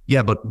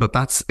 yeah, but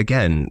that's,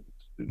 again,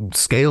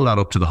 scale that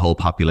up to the whole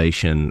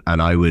population,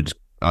 and I would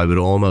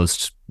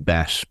almost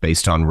bet,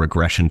 based on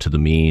regression to the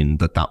mean,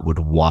 that would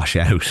wash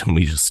out and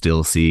we just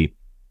still see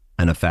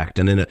an effect.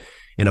 And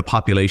in a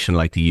population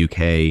like the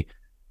UK,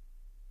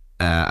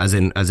 as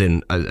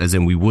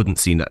in we wouldn't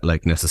see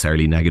like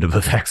necessarily negative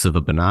effects of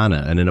a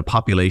banana. And in a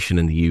population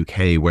in the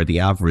UK where the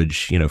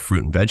average,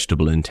 fruit and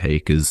vegetable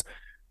intake is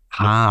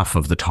half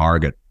of the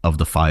target of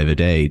the 5 a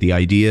day, the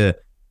idea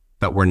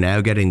that we're now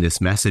getting this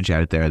message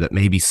out there that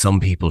maybe some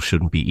people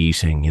shouldn't be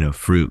eating,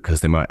 fruit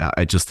because they might,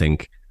 I just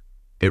think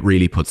it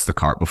really puts the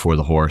cart before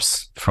the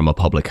horse from a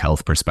public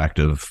health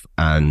perspective.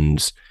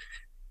 And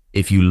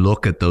if you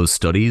look at those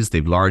studies,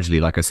 they've largely,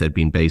 like I said,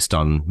 been based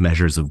on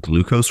measures of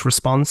glucose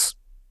response.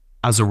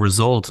 As a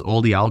result,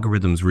 all the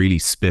algorithms really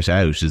spit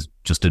out is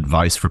just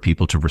advice for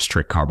people to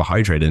restrict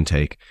carbohydrate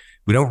intake.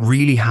 We don't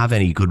really have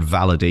any good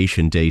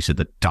validation data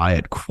that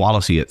diet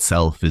quality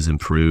itself is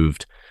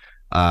improved.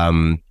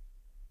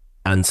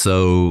 And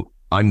so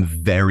I'm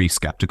very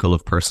skeptical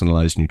of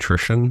personalized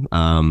nutrition.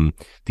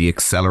 The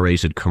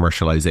accelerated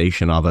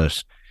commercialization of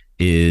it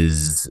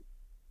is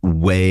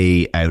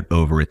way out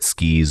over its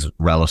skis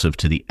relative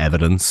to the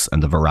evidence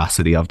and the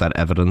veracity of that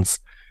evidence.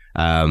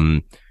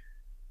 And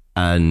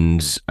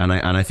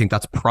I think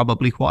that's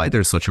probably why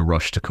there's such a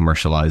rush to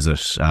commercialize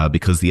it,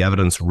 because the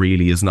evidence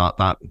really is not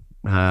that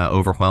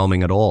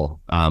overwhelming at all.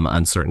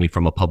 And certainly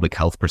from a public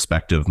health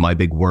perspective, my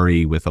big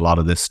worry with a lot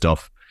of this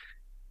stuff,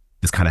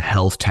 this kind of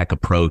health tech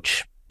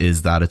approach,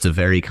 is that it's a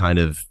very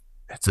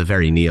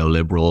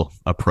neoliberal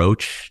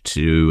approach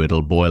to,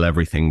 it'll boil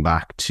everything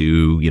back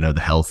to,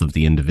 the health of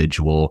the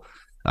individual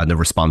and the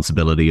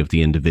responsibility of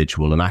the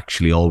individual. And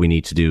actually all we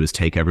need to do is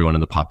take everyone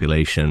in the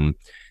population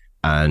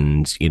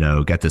and,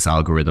 get this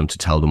algorithm to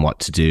tell them what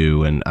to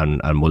do, and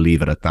we'll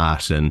leave it at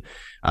that. And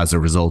as a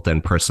result,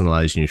 then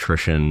personalized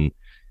nutrition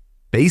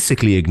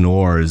basically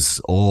ignores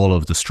all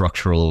of the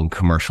structural and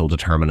commercial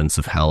determinants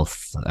of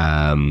health,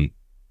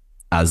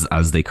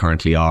 as they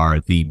currently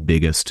are the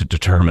biggest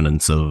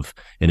determinants of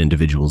an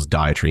individual's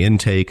dietary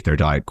intake, their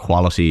diet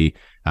quality,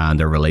 and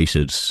their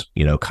related,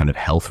 kind of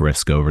health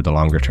risk over the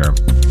longer term.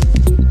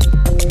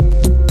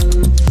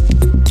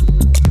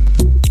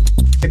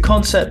 The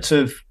concept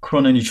of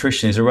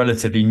chrononutrition is a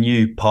relatively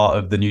new part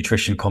of the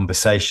nutrition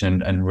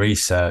conversation and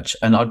research.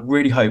 And I'd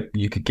really hope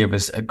you could give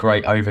us a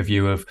great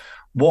overview of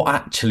what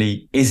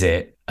actually is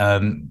it,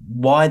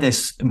 why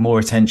there's more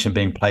attention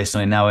being placed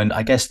on it now, and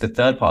I guess the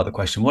third part of the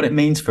question, what it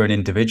means for an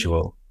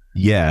individual.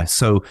 Yeah,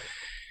 so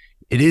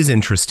it is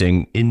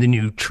interesting. In the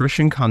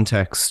nutrition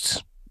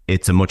context,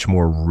 it's a much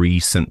more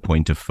recent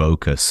point of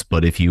focus.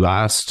 But if you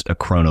asked a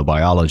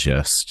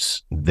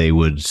chronobiologist, they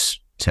would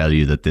tell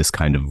you that this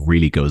kind of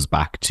really goes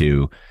back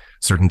to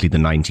certainly the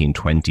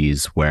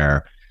 1920s,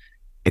 where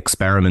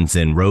experiments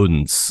in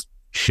rodents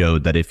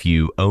showed that if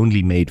you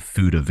only made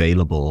food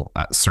available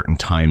at certain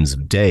times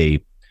of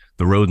day,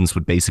 the rodents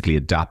would basically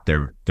adapt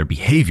their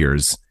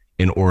behaviors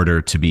in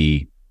order to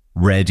be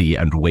ready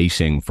and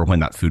waiting for when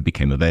that food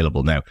became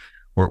available. Now,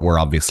 we're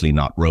obviously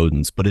not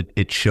rodents, but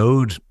it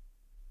showed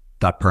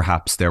that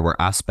perhaps there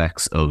were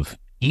aspects of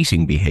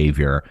eating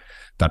behavior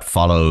that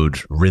followed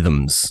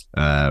rhythms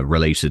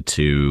related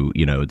to,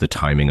 the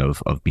timing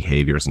of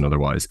behaviors and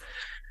otherwise.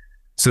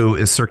 So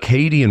a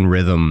circadian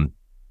rhythm,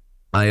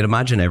 I'd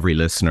imagine every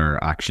listener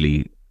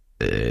actually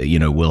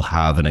will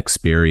have an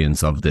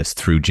experience of this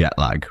through jet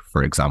lag,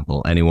 for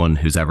example. Anyone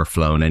who's ever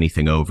flown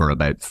anything over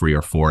about 3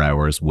 or 4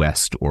 hours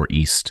west or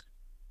east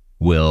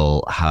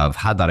will have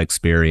had that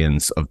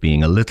experience of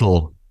being a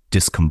little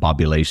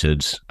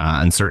discombobulated.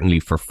 And certainly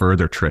for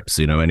further trips,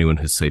 anyone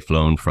who's, say,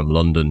 flown from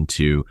London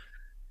to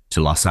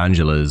Los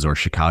Angeles or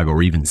Chicago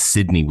or even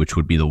Sydney, which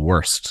would be the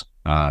worst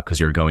because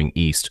you're going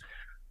east,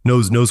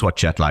 knows what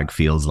jet lag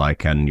feels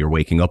like. And you're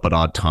waking up at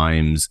odd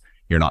times.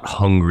 You're not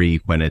hungry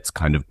when it's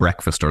kind of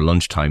breakfast or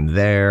lunchtime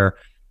there.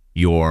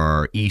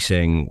 You're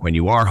eating when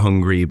you are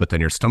hungry, but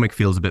then your stomach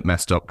feels a bit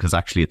messed up because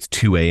actually it's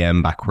 2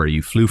 a.m. back where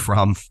you flew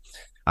from,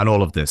 and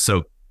all of this.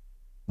 So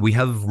we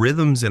have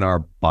rhythms in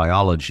our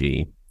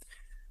biology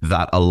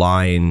that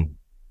align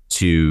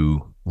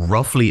to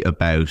roughly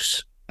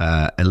about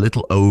a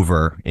little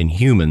over, in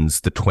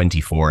humans, the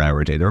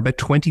 24-hour day. They're about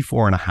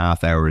 24 and a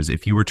half hours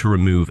if you were to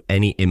remove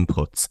any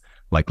inputs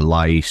like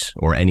light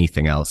or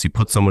anything else. You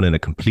put someone in a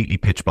completely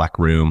pitch black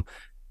room,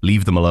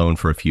 leave them alone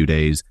for a few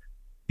days,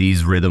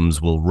 these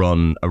rhythms will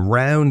run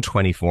around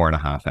 24 and a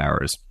half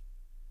hours.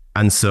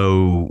 And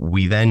so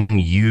we then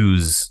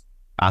use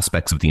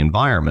aspects of the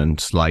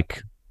environment,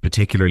 like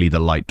particularly the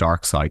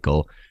light-dark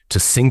cycle, to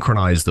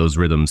synchronize those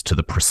rhythms to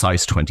the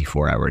precise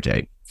 24-hour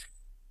day.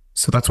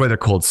 So that's why they're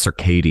called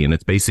circadian.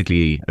 It's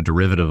basically a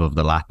derivative of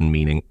the Latin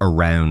meaning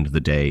around the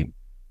day.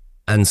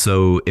 And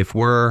so if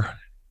we're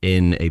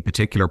in a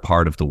particular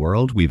part of the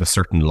world, we have a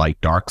certain light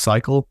dark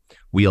cycle,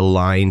 we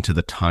align to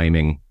the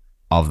timing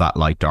of that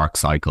light dark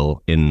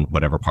cycle in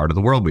whatever part of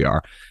the world we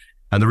are.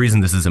 And the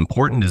reason this is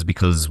important is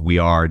because we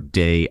are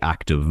day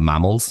active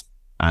mammals.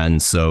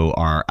 And so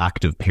our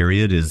active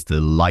period is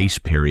the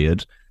light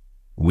period.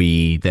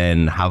 We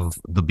then have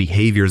the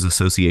behaviors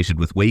associated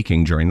with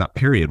waking during that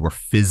period. We're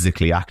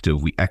physically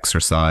active. We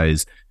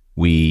exercise.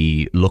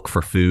 We look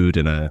for food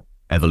in a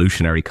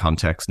evolutionary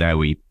context. Now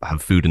we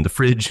have food in the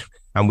fridge,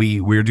 and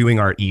we're doing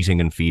our eating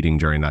and feeding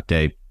during that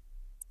day.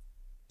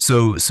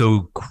 So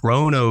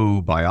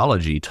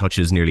chronobiology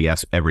touches nearly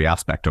every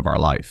aspect of our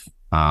life.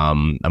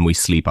 And we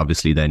sleep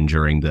obviously then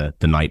during the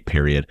night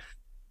period.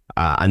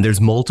 And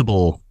there's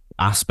multiple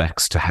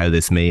aspects to how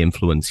this may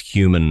influence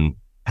human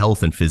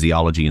health and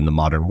physiology in the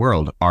modern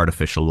world.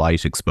 Artificial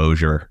light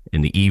exposure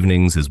in the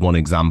evenings is one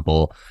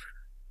example.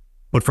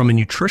 But from a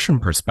nutrition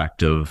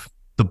perspective,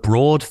 the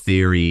broad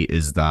theory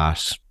is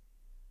that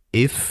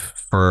if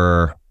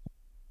for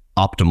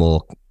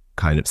optimal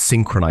kind of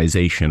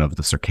synchronization of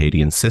the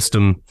circadian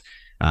system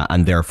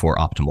and therefore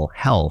optimal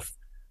health,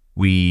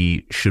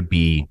 we should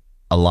be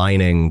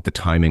aligning the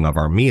timing of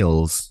our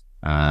meals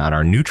and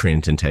our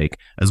nutrient intake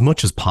as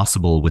much as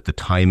possible with the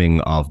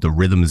timing of the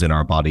rhythms in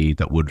our body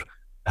that would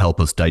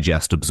help us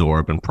digest,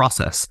 absorb, and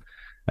process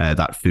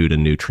that food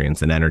and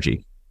nutrients and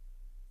energy.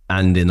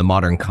 And in the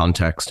modern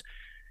context,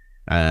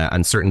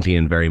 and certainly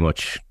in very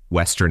much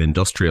Western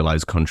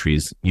industrialized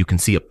countries, you can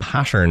see a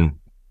pattern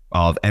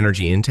of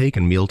energy intake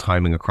and meal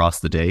timing across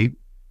the day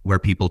where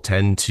people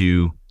tend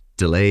to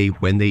delay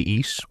when they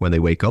eat, when they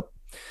wake up.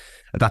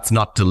 That's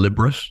not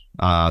deliberate.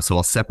 So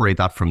I'll separate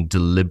that from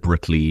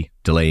deliberately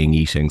delaying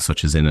eating,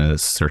 such as in a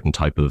certain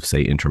type of,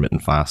 say,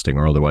 intermittent fasting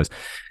or otherwise.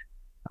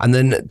 And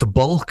then the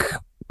bulk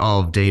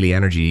of daily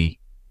energy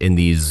in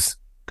these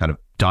kind of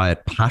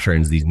diet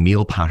patterns, these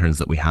meal patterns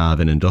that we have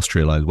in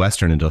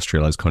Western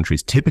industrialized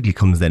countries, typically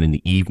comes then in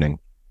the evening.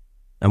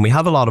 And we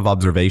have a lot of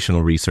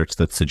observational research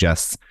that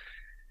suggests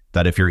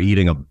that if you're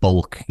eating a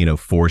bulk,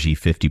 40,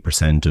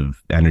 50%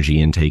 of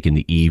energy intake in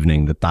the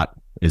evening, that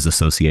is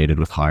associated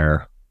with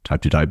higher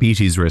type 2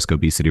 diabetes risk,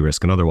 obesity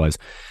risk, and otherwise.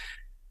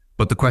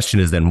 But the question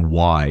is then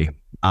why?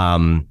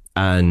 And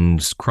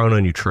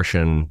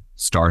chrononutrition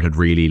started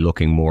really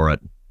looking more at,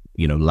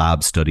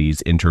 lab studies,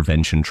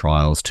 intervention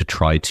trials to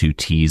try to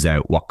tease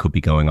out what could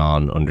be going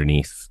on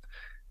underneath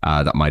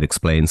that might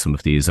explain some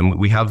of these. And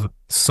we have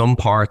some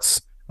parts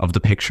of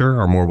the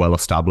picture are more well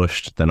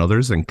established than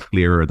others and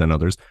clearer than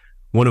others.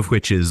 One of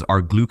which is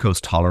our glucose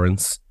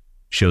tolerance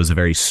shows a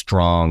very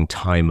strong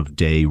time of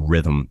day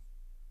rhythm.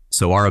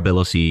 So our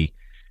ability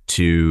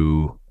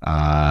to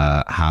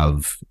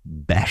have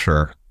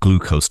better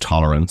glucose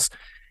tolerance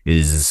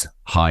is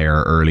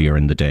higher earlier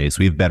in the day. So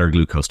we have better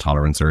glucose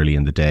tolerance early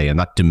in the day, and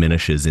that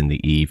diminishes in the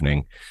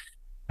evening.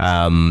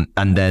 And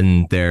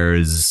then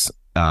there's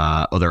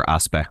other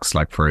aspects,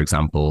 like, for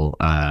example,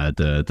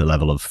 the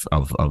level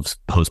of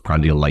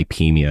postprandial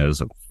lipemia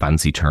is a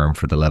fancy term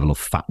for the level of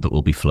fat that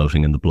will be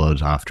floating in the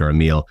blood after a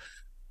meal.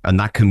 And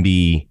that can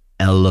be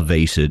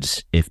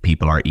elevated if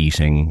people are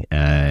eating,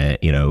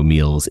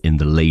 meals in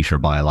the later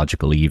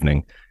biological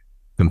evening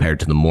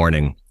compared to the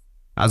morning.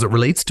 As it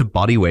relates to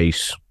body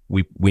weight,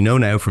 we know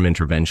now from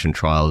intervention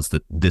trials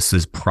that this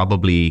is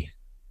probably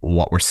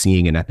what we're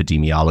seeing in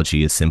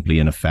epidemiology is simply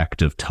an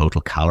effect of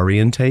total calorie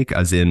intake,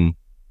 as in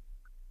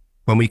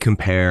when we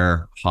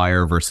compare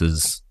higher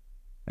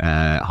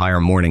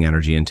morning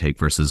energy intake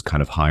versus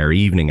kind of higher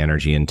evening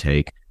energy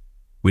intake,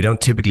 we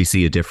don't typically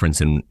see a difference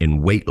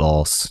in weight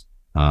loss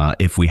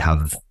if we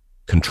have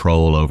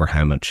control over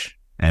how much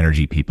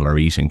energy people are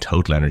eating,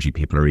 total energy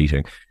people are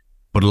eating.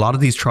 But a lot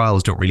of these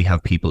trials don't really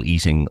have people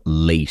eating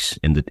late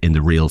in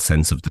the real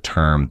sense of the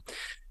term.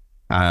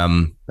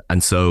 And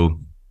so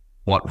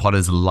what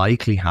is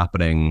likely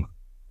happening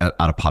at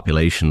a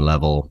population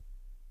level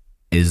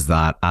is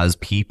that as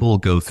people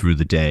go through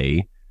the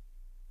day,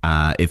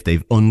 if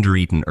they've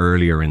undereaten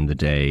earlier in the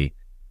day,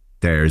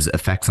 there's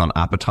effects on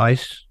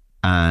appetite.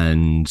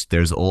 And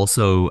there's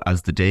also,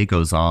 as the day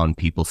goes on,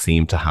 people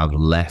seem to have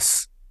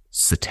less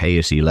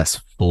satiety,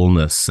 less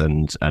fullness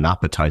and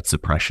appetite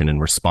suppression in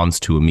response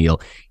to a meal,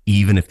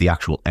 even if the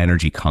actual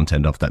energy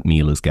content of that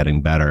meal is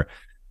getting better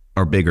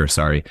or bigger,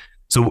 sorry.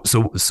 So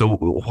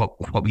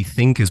what we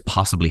think is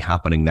possibly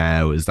happening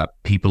now is that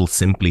people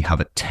simply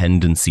have a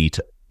tendency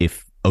to,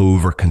 if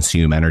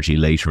over-consume energy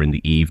later in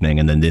the evening,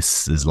 and then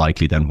this is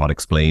likely then what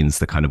explains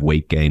the kind of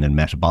weight gain and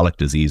metabolic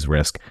disease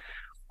risk.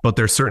 But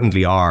there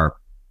certainly are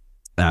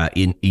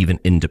even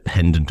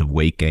independent of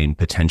weight gain,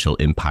 potential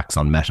impacts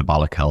on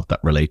metabolic health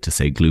that relate to,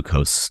 say,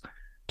 glucose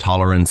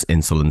tolerance,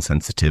 insulin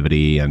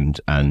sensitivity,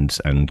 and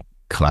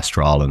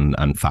cholesterol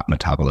and fat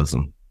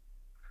metabolism.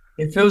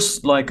 It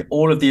feels like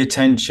all of the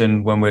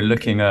attention when we're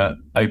looking at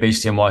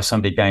obesity and why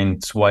somebody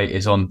gains weight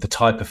is on the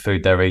type of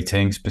food they're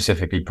eating,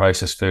 specifically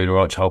processed food or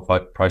ultra-high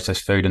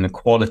processed food, and the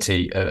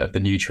quality of the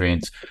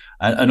nutrients,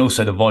 and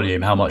also the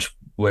volume, how much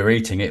we're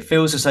eating. It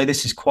feels as though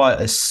this is quite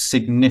a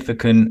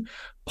significant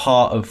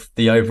part of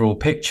the overall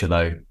picture,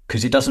 though,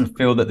 because it doesn't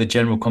feel that the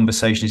general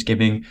conversation is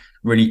giving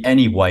really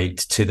any weight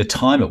to the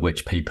time at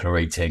which people are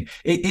eating.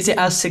 Is it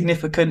as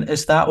significant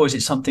as that, or is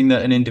it something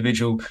that an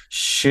individual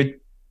should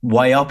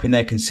weigh up in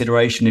their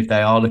consideration if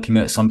they are looking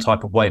at some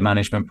type of weight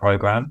management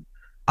program?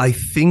 I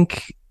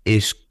think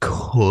it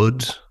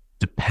could,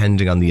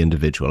 depending on the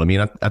individual. I mean,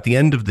 at the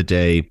end of the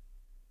day,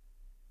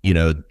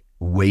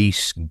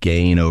 weight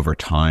gain over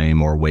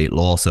time or weight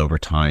loss over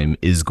time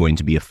is going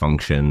to be a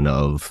function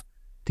of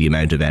the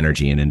amount of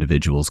energy an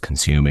individual's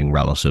consuming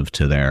relative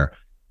to their,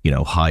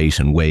 height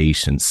and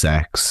weight and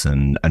sex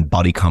and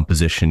body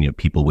composition.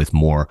 People with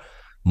more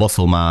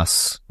muscle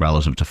mass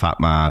relative to fat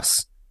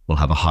mass will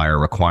have a higher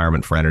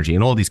requirement for energy,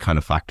 and all these kind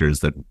of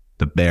factors that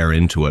bear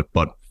into it.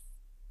 But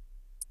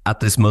at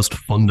this most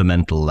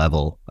fundamental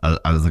level,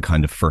 as a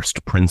kind of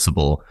first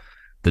principle,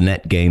 the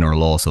net gain or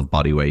loss of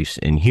body weight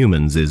in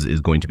humans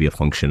is going to be a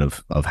function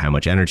of how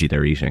much energy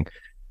they're eating.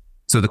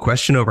 So the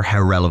question over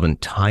how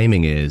relevant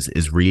timing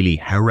is really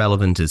how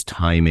relevant is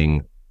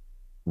timing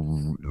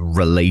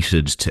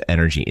related to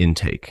energy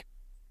intake.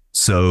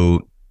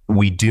 So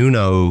we do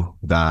know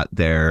that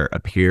there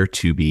appear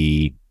to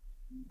be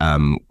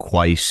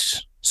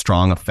quite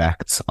strong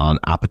effects on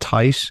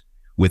appetite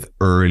with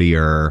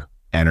earlier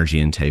energy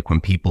intake. When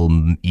people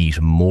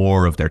eat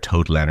more of their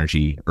total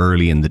energy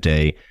early in the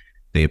day,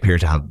 they appear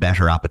to have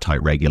better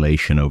appetite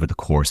regulation over the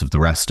course of the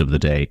rest of the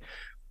day.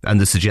 And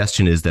the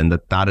suggestion is then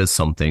that is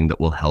something that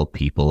will help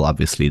people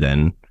obviously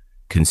then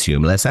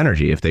consume less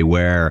energy if they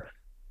wear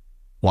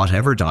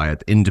whatever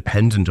diet,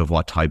 independent of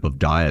what type of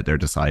diet they're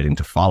deciding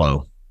to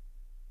follow.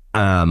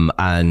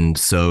 And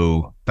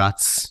so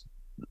that's,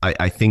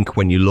 I think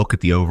when you look at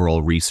the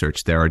overall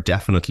research, there are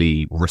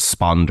definitely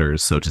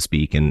responders, so to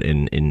speak,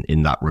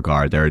 in that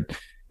regard. There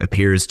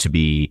appears to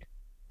be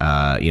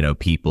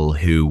people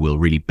who will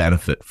really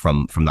benefit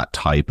from that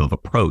type of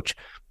approach.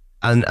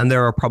 And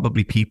there are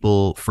probably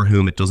people for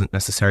whom it doesn't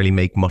necessarily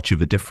make much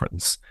of a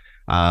difference.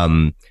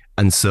 And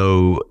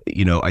so,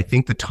 I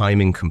think the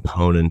timing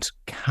component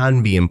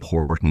can be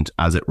important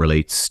as it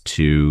relates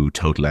to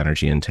total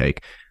energy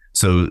intake.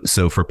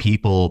 So for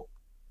people,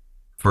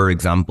 for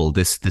example,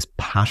 this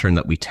pattern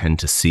that we tend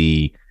to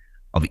see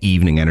of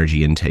evening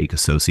energy intake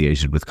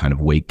associated with kind of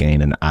weight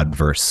gain and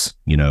adverse,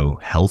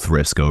 health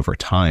risk over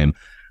time,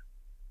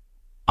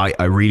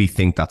 I really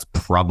think that's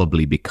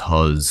probably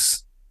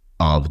because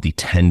of the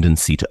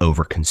tendency to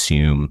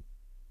overconsume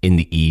in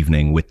the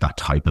evening with that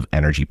type of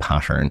energy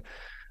pattern.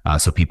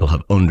 So people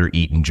have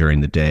under-eaten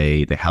during the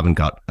day. They haven't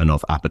got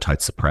enough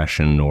appetite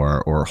suppression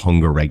or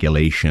hunger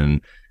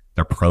regulation.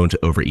 They're prone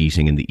to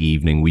overeating in the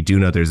evening. We do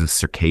know there's a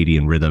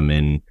circadian rhythm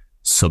in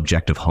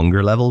subjective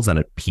hunger levels, and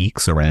it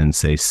peaks around,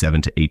 say,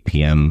 7 to 8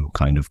 p.m.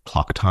 kind of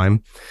clock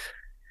time.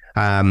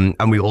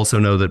 And we also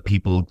know that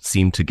people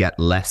seem to get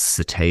less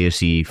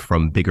satiety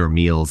from bigger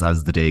meals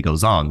as the day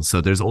goes on. So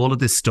there's all of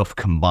this stuff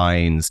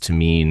combines to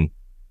mean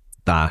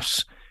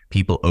that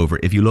people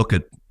if you look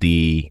at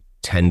the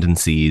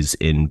tendencies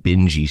in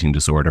binge eating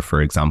disorder,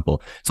 for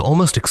example, it's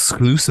almost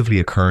exclusively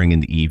occurring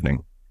in the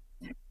evening.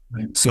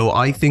 Right. So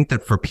I think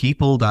that for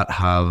people that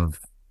have,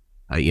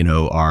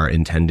 are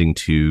intending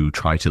to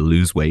try to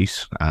lose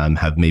weight,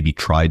 have maybe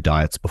tried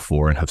diets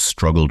before and have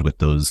struggled with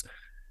those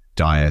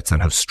diets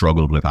and have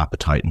struggled with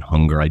appetite and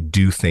hunger, I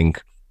do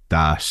think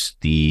that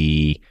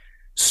the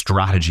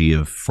strategy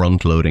of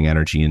front-loading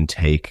energy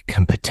intake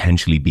can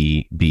potentially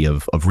be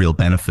of real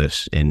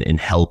benefit in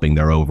helping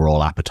their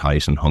overall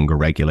appetite and hunger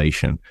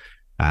regulation.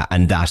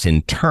 And that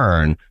in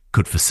turn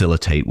could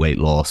facilitate weight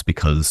loss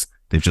because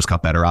they've just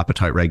got better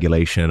appetite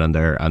regulation and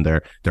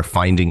they're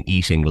finding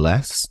eating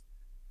less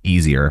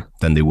easier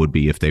than they would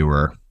be if they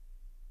were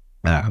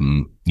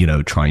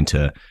trying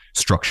to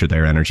structure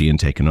their energy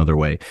intake another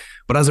way.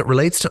 But as it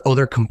relates to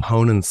other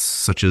components,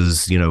 such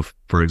as,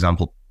 for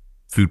example,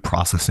 food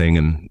processing,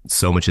 and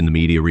so much in the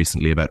media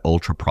recently about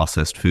ultra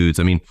processed foods.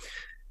 I mean,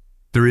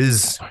 there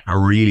is a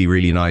really,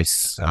 really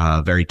nice,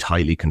 very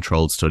tightly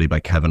controlled study by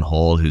Kevin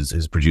Hall,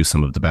 who's produced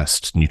some of the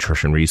best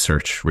nutrition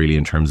research really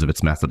in terms of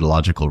its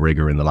methodological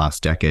rigor in the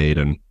last decade.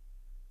 And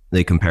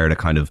they compared a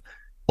kind of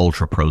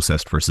ultra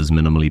processed versus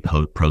minimally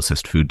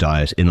processed food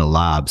diet in a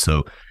lab.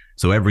 So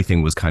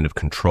everything was kind of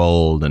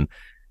controlled, and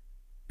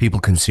people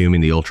consuming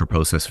the ultra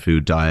processed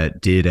food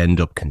diet did end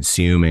up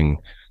consuming,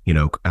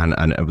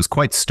 and it was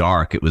quite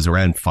stark. It was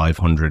around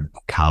 500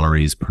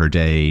 calories per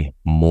day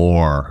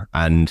more.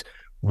 And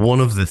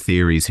one of the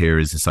theories here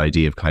is this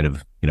idea of kind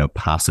of,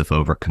 passive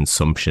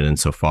overconsumption,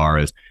 insofar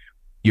as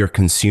you're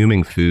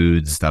consuming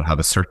foods that have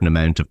a certain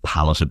amount of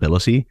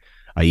palatability,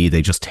 i.e.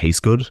 they just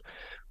taste good,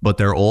 but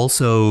they're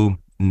also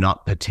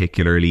not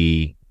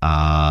particularly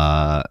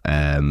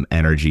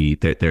energy.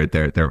 They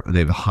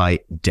have a high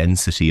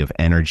density of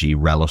energy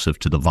relative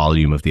to the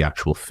volume of the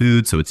actual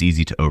food, so it's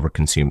easy to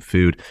overconsume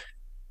food.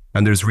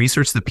 And there's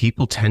research that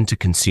people tend to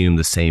consume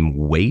the same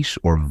weight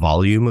or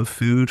volume of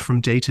food from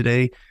day to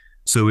day.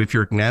 So if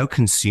you're now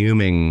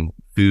consuming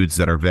foods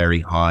that are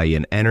very high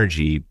in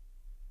energy,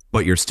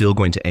 but you're still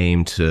going to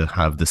aim to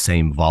have the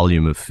same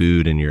volume of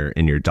food in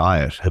your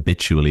diet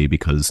habitually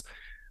because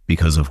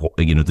of,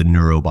 you know, the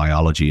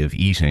neurobiology of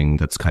eating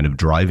that's kind of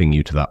driving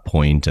you to that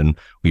point, and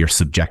your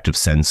subjective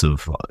sense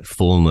of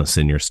fullness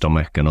in your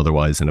stomach and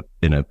otherwise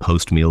in a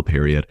post meal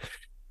period.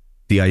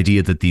 The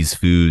idea that these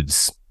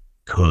foods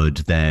could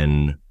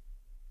then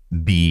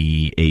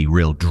be a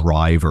real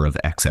driver of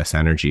excess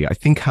energy, I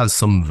think has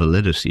some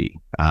validity.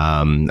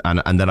 And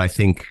then I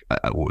think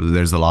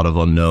there's a lot of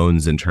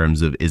unknowns in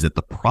terms of, is it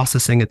the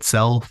processing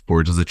itself,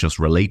 or does it just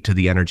relate to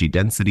the energy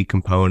density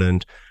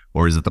component,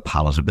 or is it the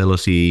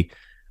palatability?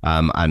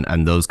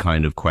 And those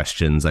kind of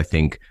questions, I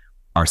think,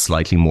 are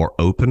slightly more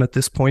open at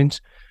this point.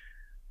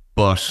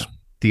 But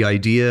the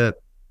idea,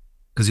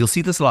 because you'll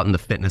see this a lot in the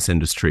fitness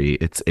industry,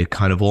 it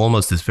kind of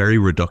almost is very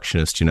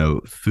reductionist. You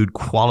know, food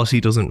quality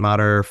doesn't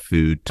matter,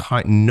 food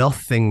type,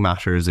 nothing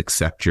matters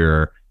except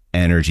your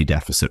energy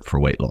deficit for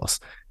weight loss.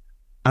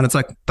 And it's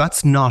like,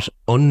 that's not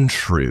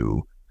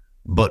untrue,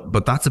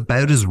 but that's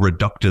about as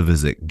reductive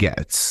as it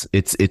gets.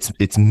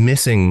 It's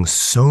missing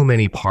so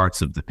many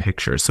parts of the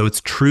picture. So it's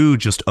true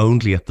just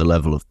only at the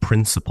level of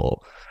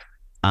principle.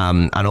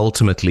 And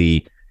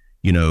ultimately,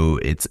 you know,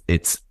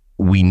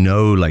 we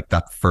know, like,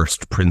 that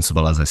first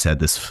principle, as I said,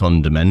 this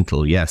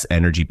fundamental, yes,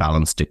 energy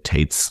balance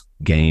dictates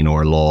gain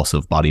or loss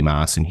of body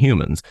mass in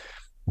humans.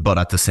 But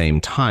at the same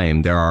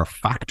time, there are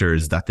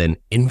factors that then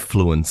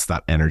influence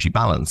that energy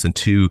balance. And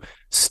to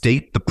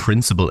state the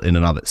principle in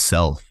and of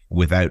itself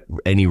without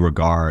any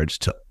regard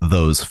to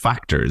those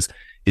factors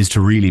is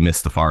to really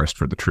miss the forest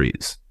for the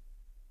trees.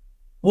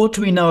 What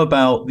do we know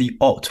about the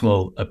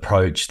optimal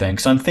approach then?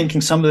 Because I'm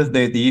thinking some of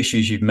the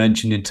issues you've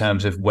mentioned in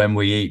terms of when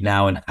we eat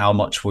now and how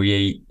much we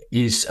eat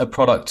is a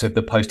product of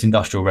the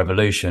post-industrial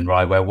revolution,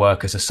 right? Where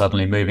workers are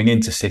suddenly moving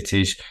into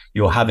cities,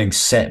 you're having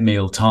set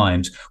meal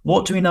times.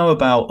 What do we know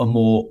about a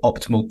more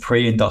optimal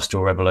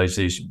pre-industrial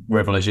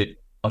revolution?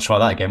 I'll try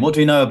that again. What do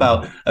we know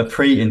about a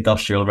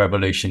pre-industrial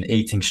revolution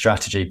eating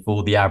strategy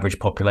for the average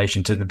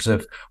population to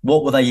observe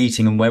what were they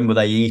eating and when were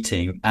they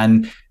eating?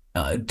 And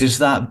does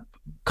that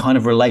kind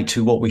of relate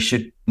to what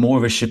more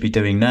of us should be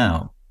doing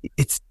now?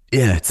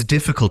 It's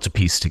difficult to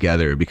piece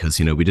together because,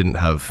 you know, we didn't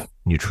have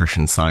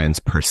nutrition science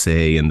per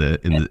se in the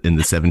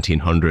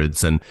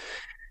 1700s. And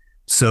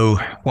so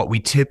what we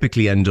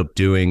typically end up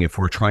doing, if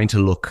we're trying to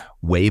look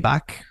way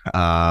back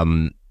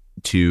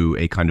to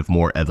a kind of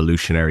more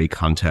evolutionary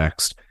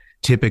context,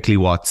 typically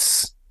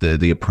what's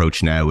the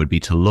approach now would be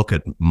to look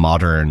at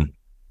modern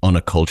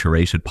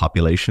unacculturated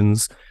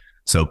populations.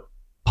 So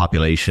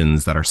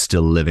populations that are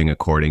still living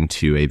according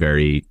to a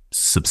very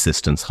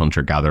subsistence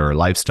hunter-gatherer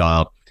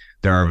lifestyle.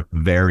 There are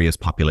various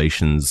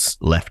populations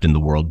left in the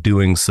world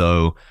doing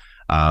so.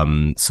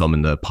 Some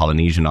in the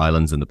Polynesian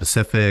islands in the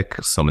Pacific,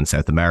 some in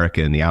South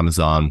America in the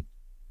Amazon,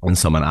 and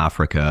some in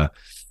Africa.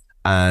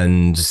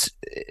 And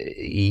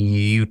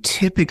you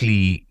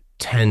typically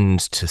tend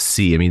to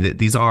see, I mean,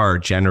 these are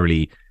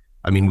generally,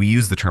 I mean, we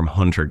use the term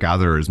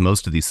hunter-gatherers.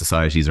 Most of these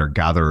societies are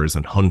gatherers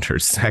and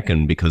hunters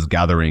second, because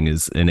gathering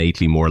is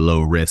innately more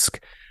low risk.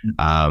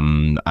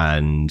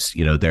 And,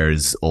 you know,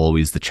 there's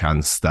always the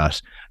chance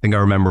that, I think I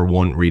remember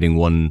reading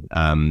one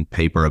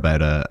paper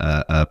about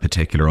a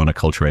particular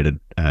unacculturated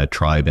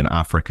tribe in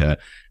Africa,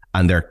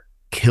 and their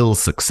kill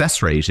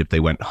success rate if they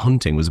went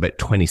hunting was about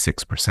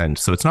 26%.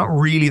 So it's not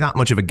really that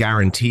much of a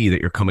guarantee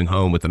that you're coming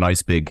home with a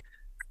nice big,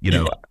 you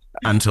know,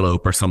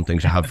 antelope or something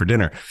to have for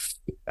dinner.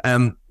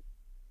 And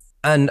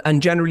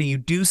generally you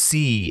do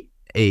see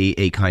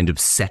a kind of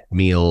set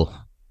meal,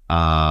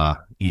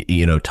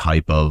 you know,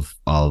 type of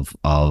I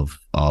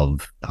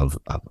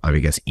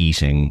guess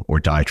eating or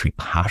dietary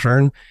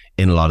pattern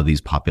in a lot of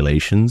these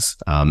populations.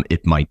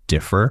 It might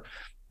differ.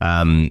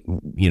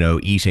 You know,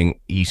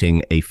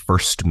 eating a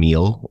first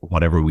meal,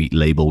 whatever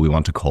label we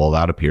want to call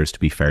that, appears to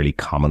be fairly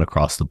common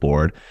across the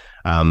board.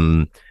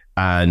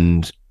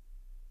 And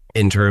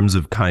in terms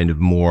of kind of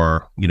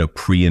more, you know,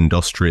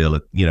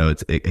 pre-industrial, you know,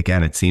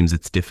 it seems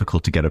it's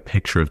difficult to get a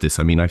picture of this.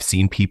 I mean, I've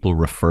seen people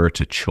refer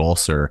to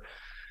Chaucer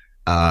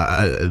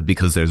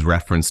because there's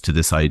reference to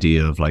this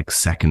idea of like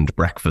second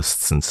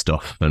breakfasts and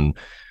stuff. And,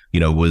 you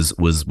know, was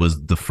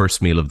the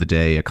first meal of the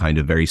day a kind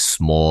of very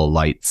small,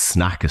 light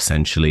snack,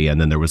 essentially,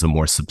 and then there was a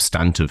more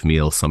substantive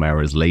meal some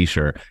hours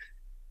later.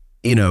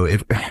 You know,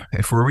 if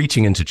we're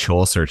reaching into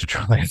Chaucer to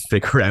try and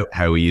figure out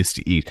how we used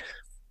to eat,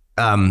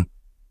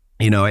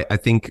 you know, I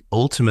think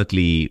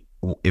ultimately,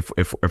 if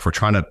we're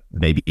trying to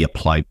maybe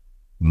apply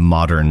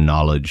modern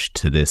knowledge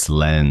to this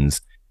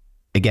lens,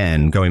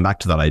 again, going back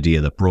to that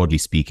idea that broadly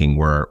speaking,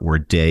 we're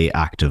day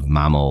active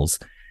mammals,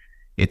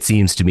 it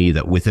seems to me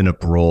that within a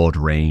broad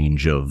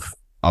range of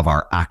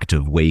our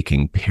active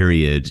waking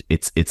period,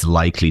 it's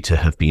likely to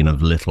have been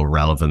of little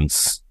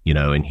relevance, you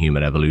know, in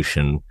human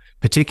evolution,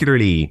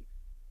 particularly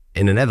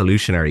in an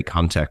evolutionary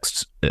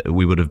context.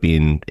 We would have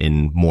been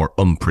in more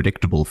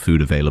unpredictable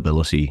food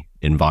availability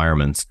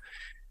environments.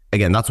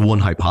 Again, that's one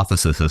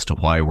hypothesis as to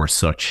why we're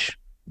such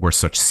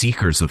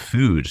seekers of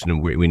food.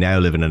 And we now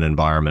live in an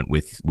environment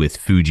with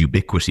food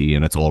ubiquity,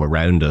 and it's all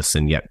around us.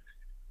 And yet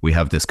we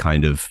have this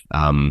kind of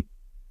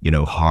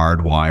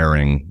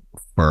hardwiring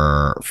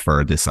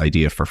for this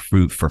idea for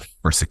food,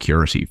 for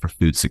security, for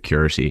food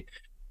security.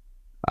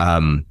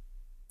 And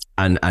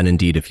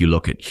indeed, if you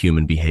look at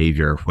human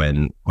behavior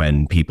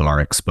when people are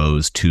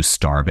exposed to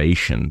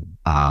starvation,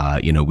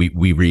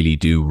 we really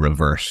do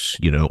revert.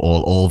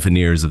 All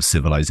veneers of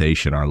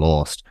civilization are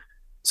lost.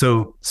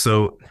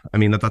 So I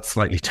mean that's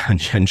slightly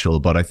tangential,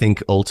 but I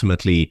think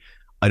ultimately,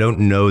 I don't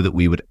know that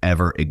we would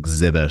ever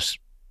exhibit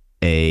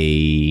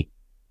a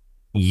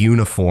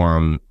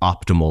uniform,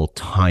 optimal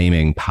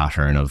timing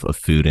pattern of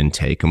food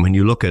intake. And when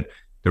you look at,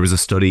 there was a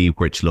study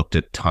which looked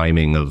at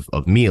timing of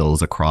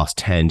meals across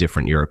 10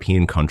 different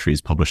European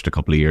countries, published a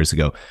couple of years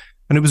ago.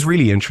 And it was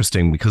really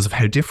interesting because of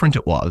how different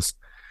it was.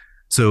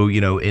 So,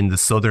 in the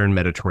southern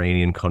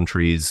Mediterranean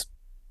countries,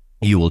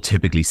 you will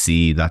typically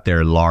see that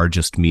their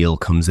largest meal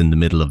comes in the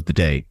middle of the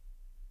day.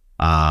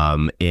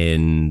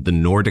 In the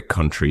Nordic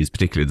countries,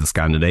 particularly the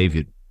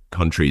Scandinavian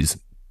countries,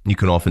 you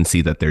can often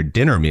see that their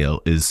dinner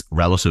meal is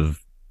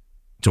relative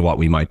to what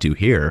we might do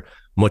here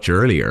much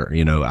earlier,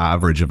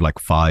 average of like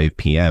 5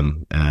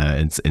 p.m.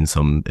 In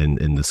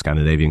the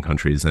Scandinavian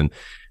countries. And,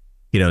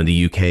 in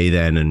the UK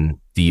then, and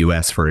the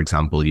US, for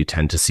example, you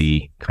tend to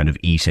see kind of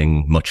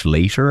eating much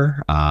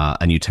later,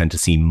 and you tend to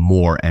see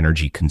more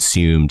energy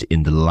consumed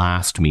in the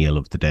last meal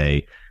of the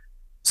day.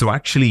 So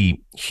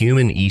actually,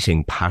 human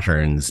eating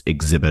patterns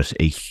exhibit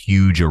a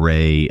huge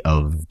array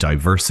of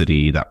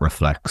diversity that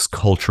reflects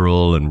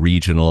cultural and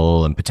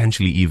regional and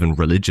potentially even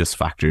religious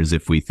factors.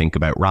 If we think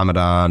about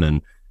Ramadan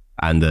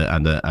and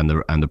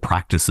the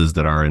practices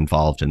that are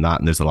involved in that,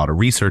 and there's a lot of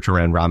research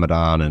around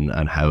Ramadan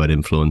and how it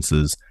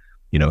influences,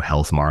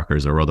 health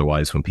markers or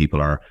otherwise when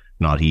people are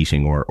not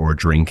eating or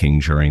drinking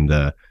during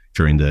the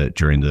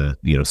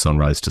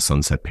sunrise to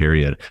sunset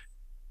period.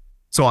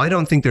 So I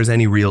don't think there's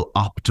any real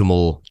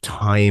optimal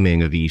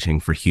timing of eating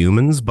for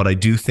humans, but I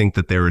do think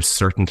that there is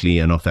certainly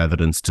enough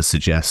evidence to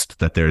suggest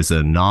that there's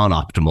a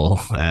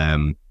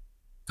non-optimal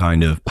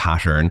kind of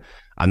pattern.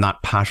 And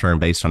that pattern,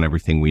 based on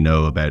everything we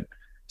know about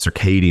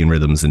circadian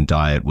rhythms and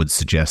diet, would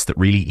suggest that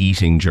really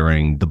eating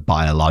during the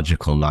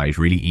biological night,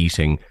 really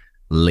eating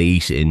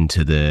late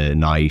into the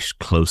night,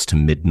 close to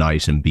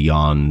midnight and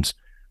beyond,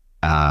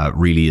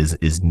 really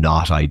is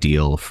not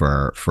ideal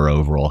for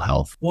overall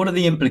health. What are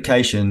the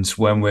implications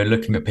when we're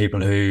looking at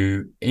people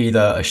who either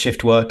are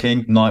shift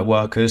working, night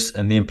workers,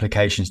 and the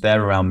implications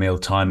there around meal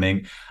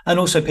timing, and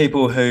also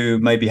people who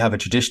maybe have a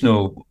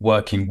traditional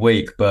working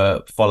week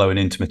but follow an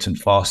intermittent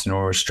fasting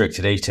or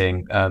restricted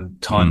eating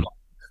timeline?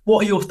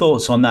 What are your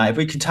thoughts on that? If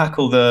we can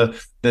tackle the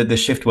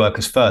shift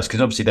workers first, because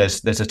obviously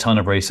there's a ton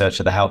of research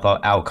at the health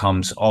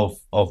outcomes of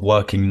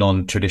working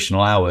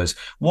non-traditional hours.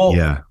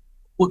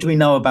 What do we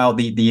know about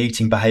the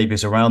eating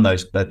behaviors around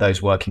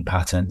those working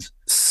patterns?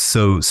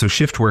 So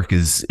shift work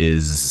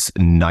is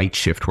night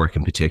shift work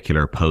in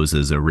particular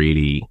poses a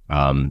really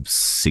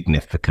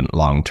significant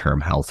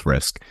long-term health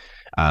risk.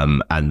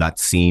 And that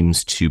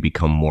seems to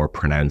become more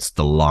pronounced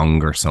the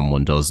longer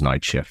someone does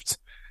night shifts.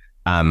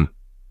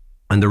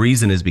 And the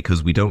reason is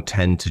because we don't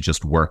tend to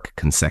just work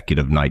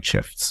consecutive night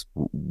shifts.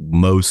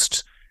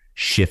 Most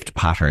shift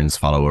patterns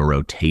follow a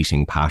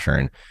rotating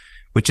pattern,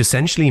 which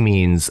essentially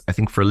means, I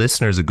think for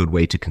listeners, a good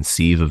way to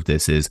conceive of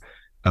this is,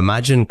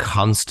 imagine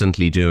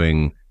constantly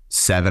doing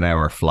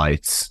 7-hour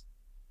flights,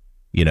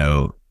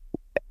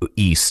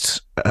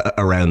 east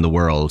around the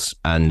world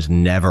and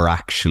never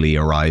actually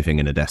arriving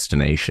in a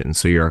destination.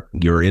 So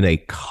you're in a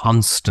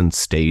constant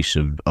state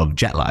of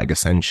jet lag,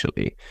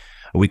 essentially.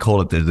 We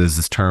call it, there's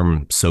this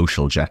term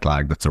social jet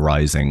lag that's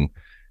arising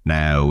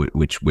now,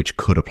 which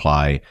could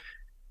apply.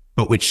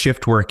 But with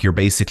shift work, you're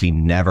basically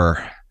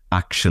never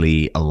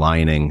actually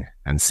aligning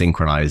and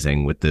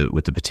synchronizing with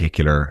the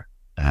particular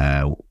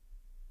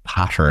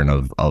pattern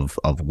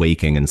of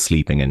waking and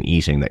sleeping and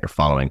eating that you're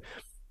following.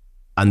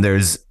 And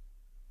as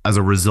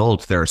a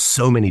result, there are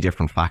so many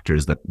different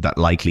factors that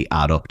likely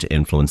add up to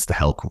influence the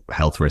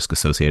health risk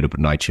associated with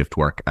night shift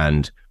work.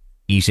 And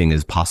eating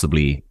is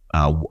possibly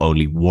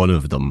only one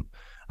of them.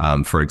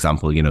 For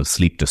example,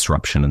 sleep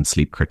disruption and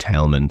sleep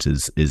curtailment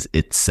is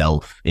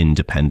itself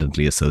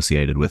independently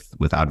associated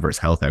with adverse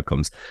health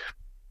outcomes.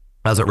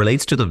 As it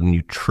relates to the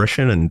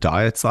nutrition and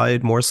diet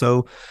side more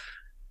so,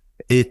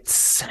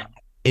 it's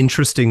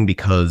interesting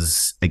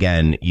because,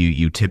 again,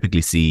 you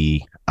typically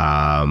see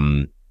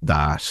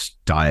that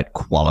diet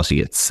quality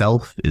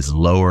itself is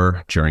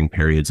lower during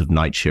periods of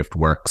night shift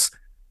works.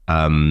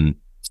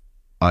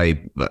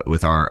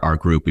 With our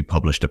group, we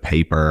published a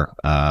paper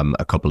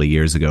a couple of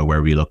years ago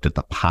where we looked at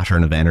the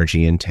pattern of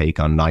energy intake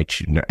on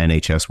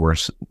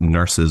NHS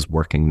nurses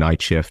working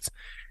night shifts.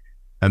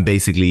 And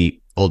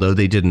basically, although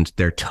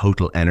their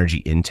total energy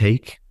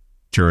intake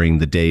during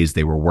the days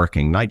they were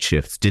working night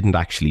shifts didn't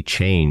actually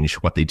change.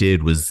 What they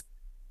did was,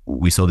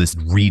 we saw this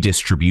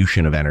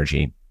redistribution of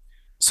energy.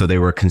 So they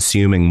were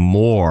consuming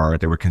more,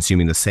 they were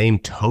consuming the same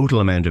total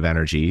amount of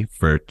energy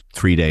for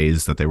 3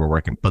 days that they were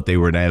working, but they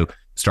were now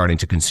starting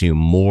to consume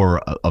more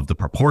of the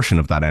proportion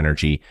of that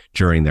energy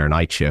during their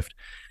night shift.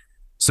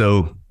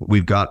 So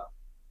we've got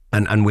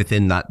And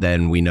within that,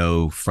 then we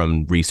know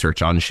from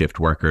research on shift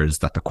workers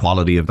that the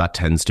quality of that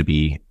tends to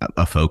be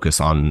a focus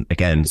on,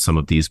 again, some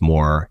of these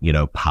more,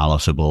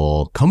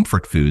 palatable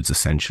comfort foods,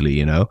 essentially,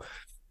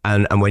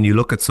 And when you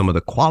look at some of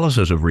the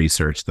qualitative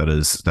research that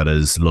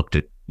is looked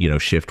at,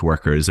 shift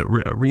workers, a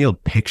real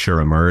picture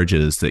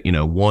emerges that,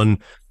 one,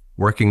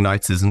 working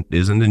nights isn't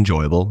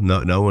enjoyable.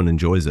 No one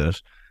enjoys it.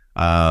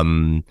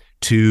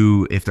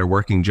 Two, if they're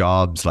working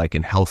jobs like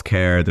in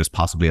healthcare, there's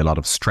possibly a lot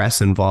of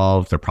stress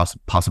involved. They're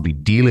possibly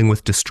dealing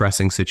with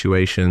distressing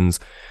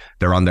situations.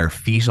 They're on their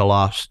feet a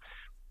lot.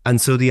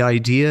 And so the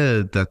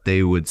idea that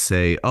they would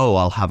say, oh,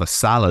 I'll have a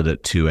salad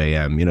at 2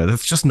 a.m.,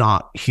 that's just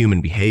not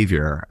human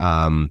behavior.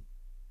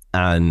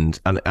 And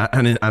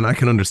I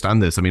can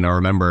understand this. I mean, I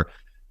remember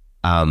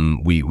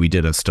we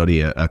did a study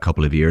a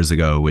couple of years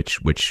ago, which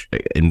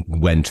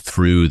went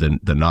through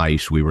the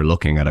night. We were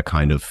looking at a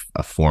kind of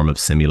a form of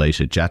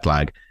simulated jet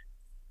lag.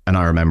 And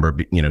I remember,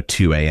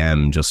 2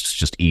 a.m.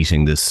 just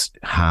eating this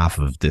half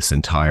of this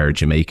entire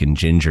Jamaican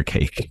ginger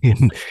cake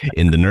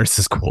in the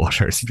nurses'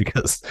 quarters,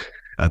 because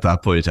at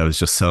that point I was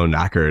just so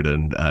knackered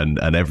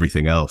and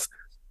everything else.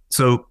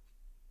 So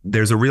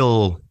there's a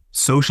real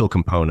social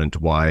component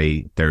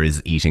why there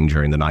is eating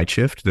during the night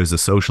shift. There's a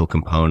social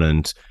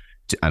component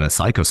and a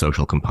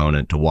psychosocial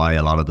component to why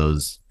a lot of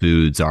those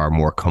foods are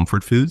more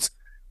comfort foods,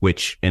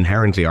 which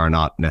inherently are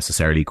not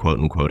necessarily quote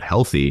unquote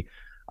healthy.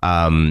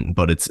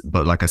 But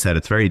like I said,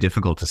 it's very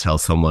difficult to tell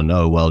someone,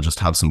 oh, well, just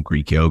have some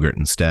Greek yogurt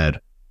instead.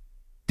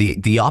 The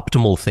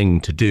optimal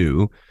thing to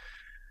do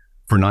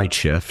for night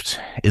shift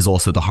is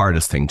also the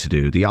hardest thing to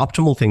do. The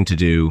optimal thing to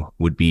do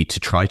would be to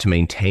try to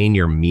maintain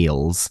your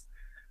meals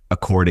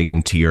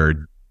according to your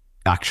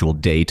actual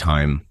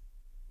daytime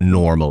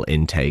normal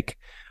intake,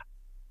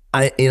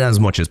 in as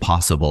much as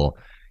possible.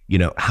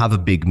 Have a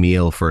big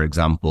meal, for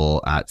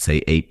example, at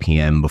say 8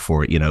 p.m.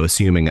 before,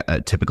 assuming a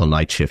typical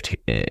night shift,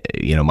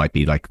 might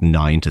be like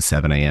 9 to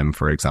 7 a.m.,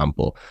 for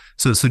example.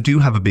 So do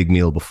have a big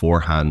meal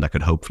beforehand that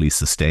could hopefully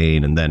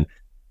sustain, and then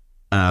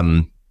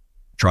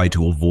try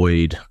to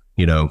avoid,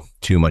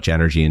 too much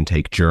energy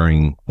intake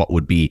during what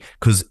would be,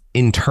 because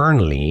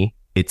internally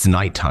it's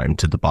nighttime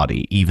to the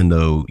body, even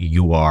though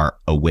you are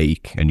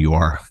awake and you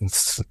are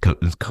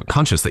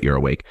conscious that you're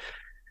awake.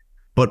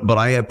 But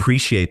I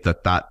appreciate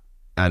that.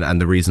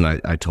 And the reason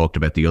I talked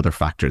about the other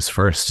factors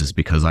first is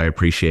because I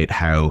appreciate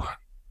how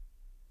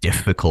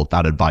difficult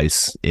that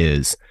advice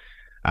is.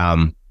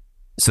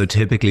 So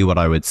typically what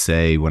I would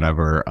say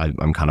whenever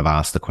I'm kind of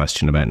asked the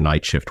question about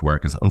night shift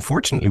work is,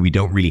 unfortunately, we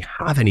don't really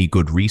have any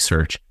good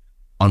research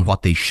on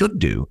what they should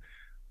do.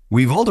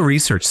 We've all the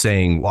research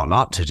saying what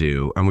not to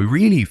do. And we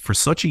really, for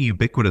such a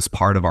ubiquitous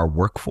part of our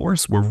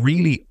workforce, we're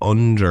really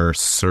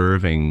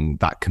underserving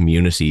that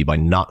community by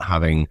not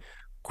having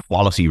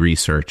quality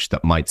research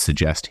that might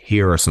suggest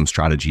here are some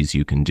strategies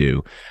you can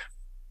do.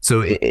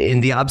 So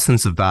in the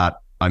absence of that,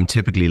 I'm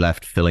typically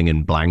left filling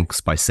in blanks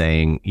by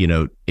saying,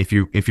 if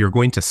you're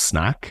going to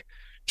snack,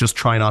 just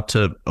try not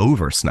to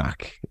over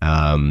snack,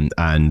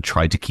 and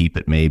try to keep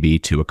it maybe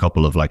to a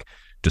couple of like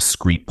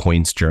discrete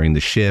points during the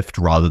shift,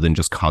 rather than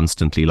just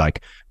constantly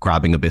like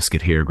grabbing a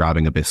biscuit here,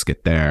 grabbing a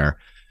biscuit there,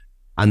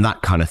 and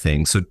that kind of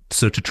thing. So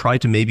to try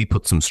to maybe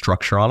put some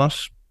structure on it.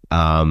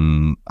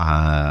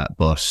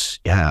 But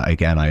yeah,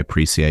 again, I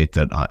appreciate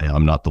that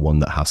I'm not the one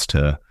that has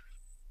to,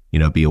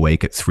 be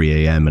awake at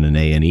 3 a.m. in an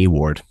A&E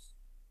ward.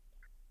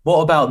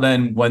 What about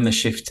then when the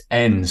shift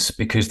ends?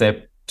 Because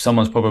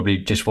someone's probably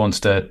just wants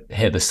to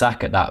hit the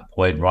sack at that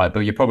point, right?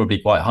 But you're probably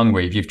quite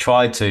hungry. If you've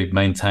tried to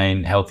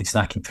maintain healthy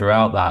snacking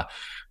throughout that,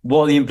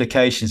 what are the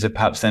implications of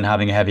perhaps then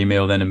having a heavy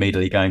meal, then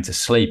immediately going to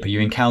sleep? Are you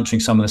encountering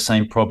some of the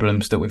same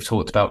problems that we've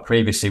talked about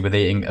previously with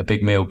eating a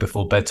big meal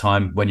before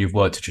bedtime when you've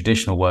worked a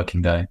traditional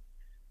working day?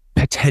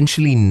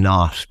 Potentially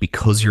not,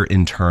 because your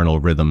internal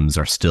rhythms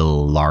are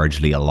still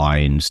largely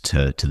aligned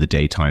to the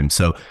daytime.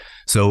 So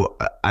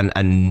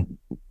and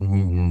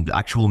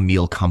actual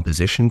meal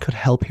composition could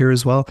help here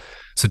as well.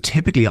 So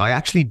typically, I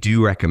actually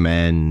do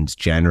recommend,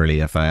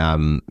 generally, if I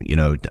am,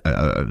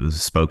 I've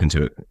spoken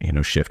to,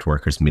 shift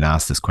workers and been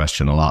asked this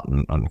question a lot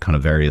on kind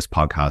of various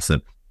podcasts,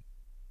 that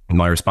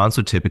my response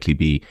would typically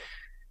be,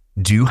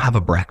 do have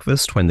a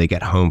breakfast when they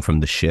get home from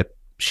the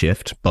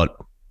shift, but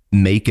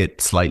make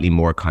it slightly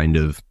more kind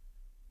of,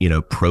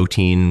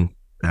 protein,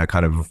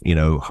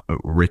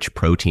 rich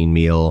protein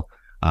meal,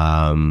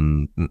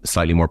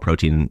 slightly more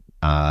protein,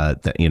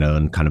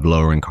 and kind of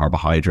lower in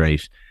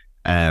carbohydrate,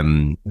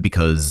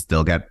 because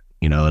they'll get,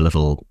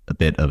 a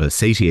bit of a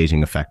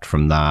satiating effect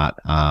from that.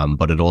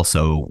 But it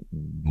also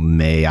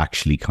may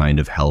actually kind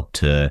of help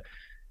to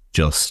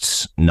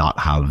just not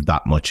have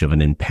that much of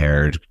an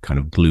impaired kind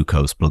of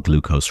blood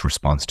glucose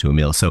response to a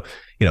meal. So,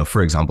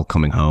 for example,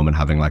 coming home and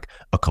having like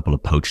a couple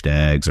of poached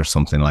eggs or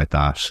something like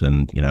that,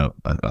 and,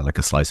 like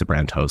a slice of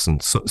brown toast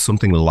and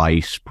something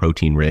light,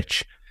 protein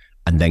rich,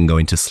 and then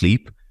going to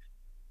sleep.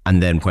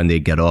 And then when they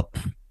get up,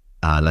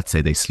 let's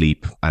say they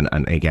sleep, and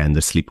again,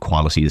 the sleep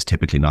quality is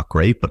typically not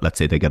great, but let's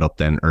say they get up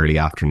then early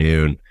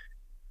afternoon,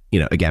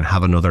 again,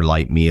 have another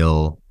light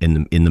meal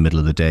in the middle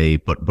of the day,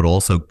 but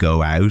also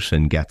go out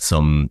and get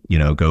some,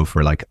 go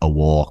for like a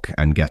walk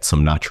and get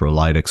some natural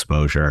light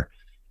exposure.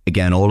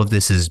 Again, all of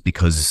this is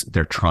because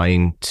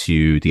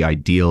the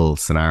ideal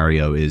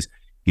scenario is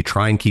you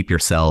try and keep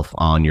yourself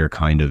on your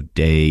kind of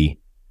day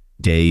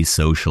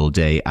social,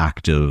 day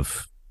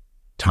active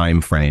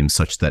time frame,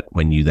 such that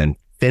when you then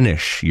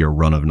finish your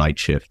run of night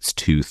shifts,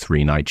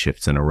 2-3 night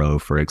shifts in a row,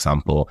 for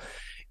example,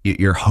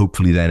 you're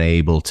hopefully then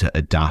able to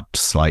adapt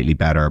slightly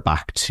better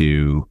back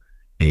to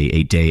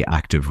a day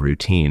active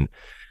routine.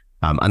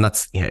 And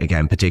that's,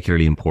 again,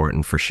 particularly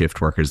important for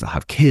shift workers that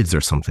have kids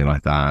or something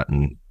like that.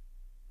 And,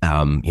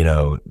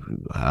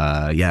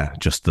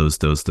 just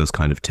those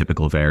kind of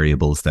typical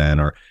variables then,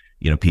 or,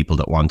 people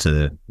that want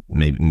to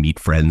maybe meet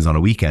friends on a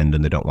weekend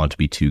and they don't want to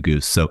be too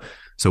goose. So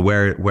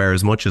where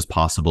as much as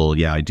possible,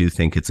 I do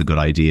think it's a good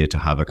idea to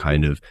have a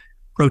kind of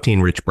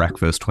protein-rich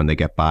breakfast when they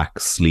get back,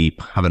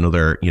 sleep, have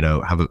another,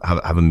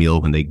 have a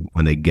meal when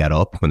they get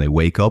up, when they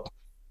wake up,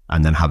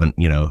 and then have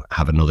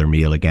another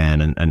meal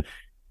again. And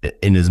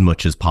in as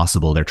much as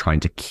possible, they're trying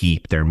to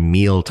keep their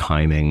meal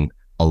timing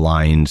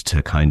aligned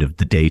to kind of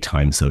the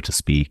daytime, so to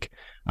speak.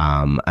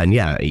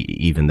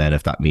 Even then,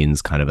 if that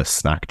means kind of a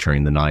snack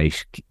during the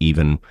night,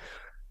 even,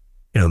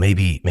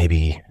 maybe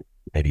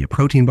a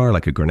protein bar,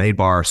 like a grenade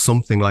bar,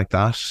 something like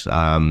that.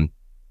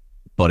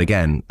 But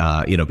again,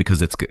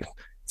 because it's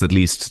at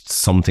least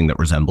something that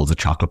resembles a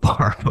chocolate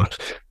bar, but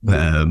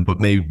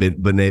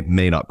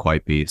may not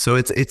quite be. So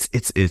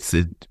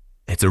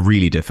it's a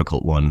really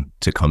difficult one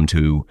to come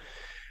to,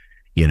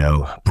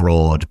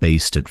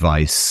 broad-based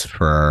advice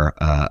for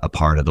a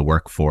part of the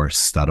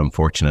workforce that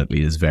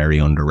unfortunately is very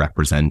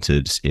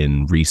underrepresented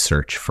in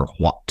research for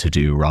what to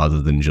do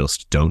rather than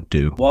just don't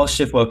do. While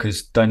shift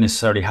workers don't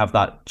necessarily have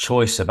that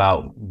choice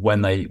about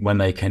when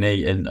they can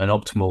eat and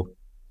optimal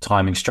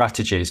timing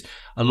strategies,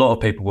 a lot of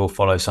people will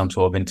follow some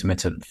sort of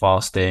intermittent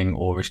fasting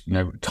or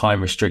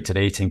time restricted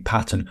eating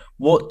pattern.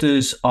 What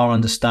does our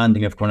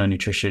understanding of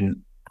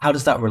chrononutrition, how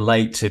does that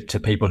relate to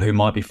people who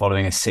might be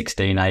following a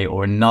 16-8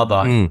 or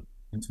another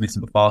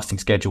intermittent fasting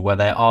schedule where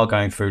they are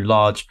going through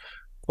large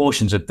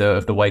portions of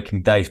the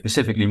waking day,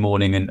 specifically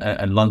morning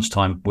and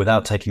lunchtime,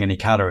 without taking any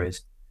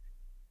calories?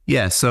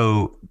 Yeah,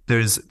 so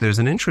there's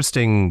an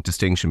interesting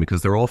distinction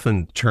because there are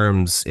often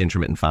terms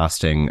intermittent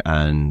fasting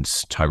and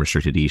time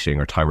restricted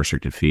eating or time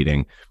restricted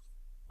feeding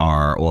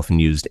are often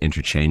used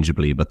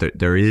interchangeably, but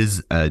there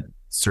is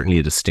certainly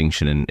a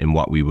distinction in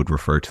what we would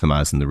refer to them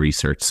as in the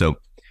research. So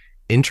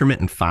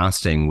intermittent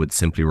fasting would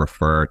simply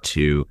refer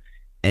to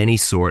any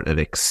sort of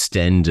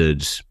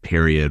extended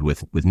period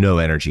with no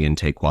energy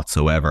intake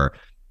whatsoever,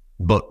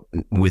 but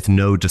with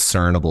no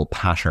discernible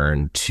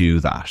pattern to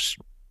that.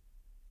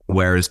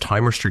 Whereas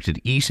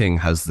time-restricted eating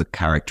has the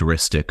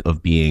characteristic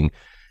of being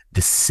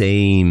the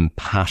same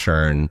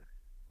pattern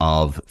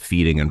of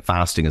feeding and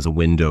fasting as a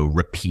window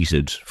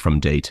repeated from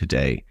day to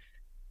day.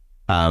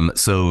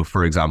 So,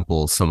 for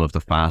example, some of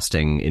the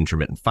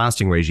intermittent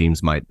fasting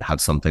regimes might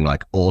have something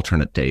like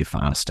alternate day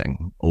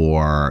fasting,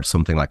 or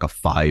something like a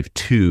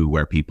 5-2,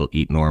 where people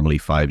eat normally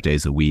 5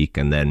 days a week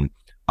and then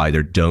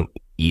either don't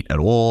eat at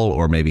all,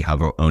 or maybe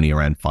have only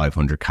around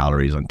 500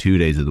 calories on 2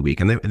 days of the week.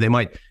 And they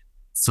might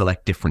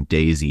select different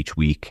days each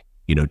week,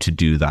 to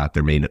do that.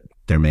 There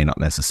may not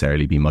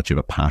necessarily be much of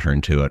a pattern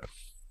to it.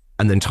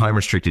 And then time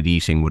restricted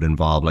eating would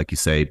involve, like you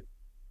say,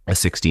 a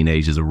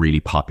 16-8 is a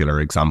really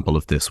popular example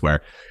of this,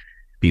 where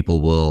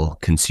people will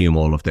consume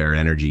all of their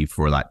energy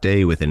for that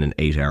day within an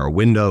 8-hour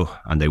window,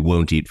 and they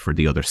won't eat for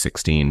the other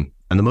 16.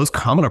 And the most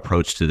common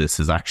approach to this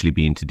has actually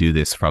been to do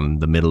this from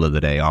the middle of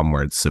the day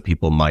onwards. So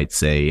people might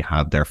say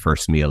have their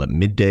first meal at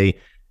midday,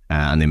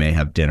 and they may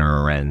have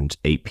dinner around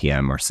 8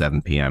 p.m. or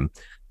 7 p.m.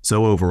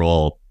 So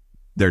overall,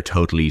 their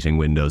total eating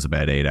window is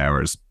about 8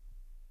 hours.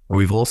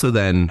 We've also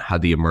then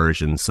had the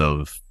emergence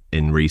of,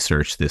 in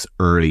research, this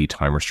early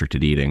time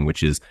restricted eating,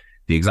 which is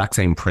the exact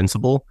same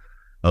principle,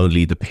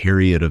 only the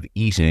period of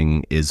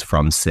eating is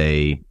from,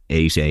 say,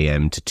 8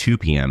 a.m. to 2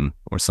 p.m.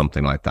 or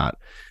something like that.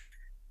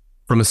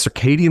 From a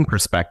circadian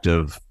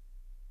perspective,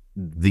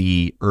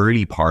 the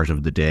early part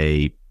of the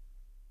day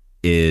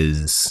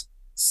is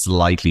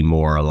slightly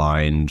more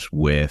aligned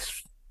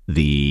with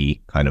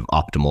the kind of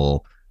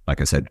optimal,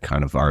 like I said,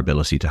 kind of our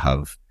ability to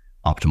have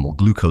optimal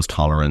glucose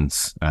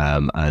tolerance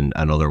and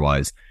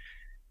otherwise.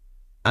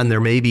 And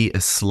there may be a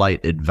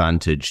slight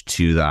advantage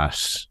to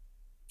that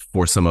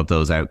for some of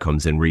those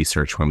outcomes in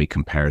research when we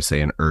compare, say,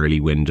 an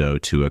early window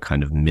to a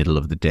kind of middle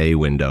of the day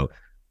window.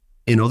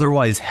 In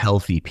otherwise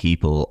healthy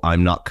people,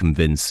 I'm not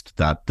convinced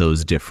that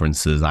those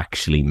differences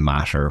actually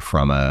matter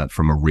from a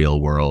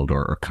real world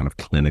or kind of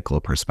clinical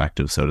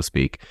perspective, so to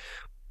speak.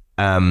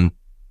 And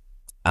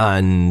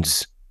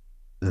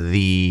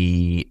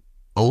the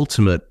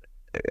ultimate,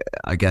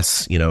 I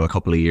guess, a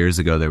couple of years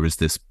ago, there was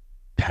this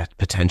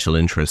potential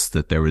interest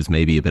that there was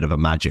maybe a bit of a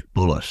magic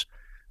bullet,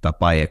 that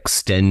by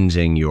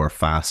extending your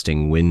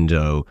fasting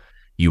window,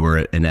 you were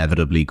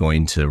inevitably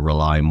going to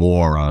rely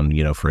more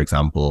on, for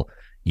example,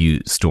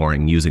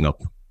 using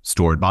up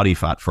stored body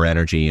fat for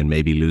energy and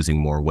maybe losing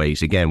more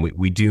weight. Again,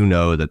 we do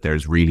know that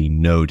there's really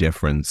no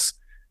difference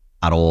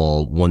at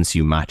all once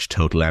you match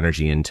total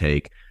energy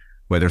intake.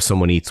 Whether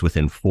someone eats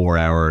within 4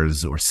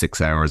 hours or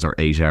 6 hours or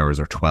 8 hours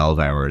or 12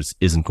 hours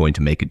isn't going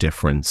to make a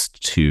difference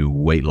to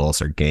weight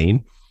loss or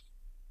gain.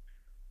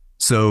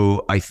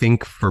 So I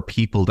think for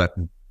people that,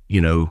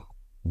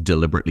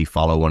 deliberately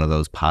follow one of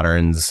those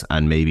patterns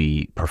and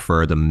maybe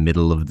prefer the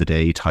middle of the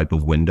day type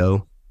of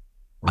window,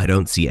 I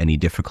don't see any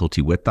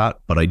difficulty with that.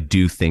 But I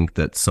do think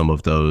that some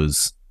of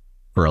those,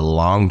 for a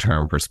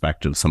long-term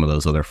perspective, some of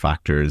those other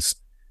factors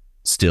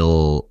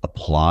still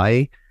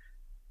apply,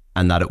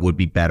 and that it would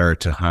be better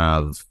to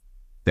have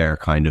their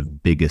kind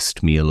of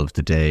biggest meal of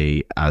the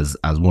day as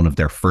one of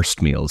their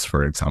first meals,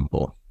 for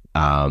example,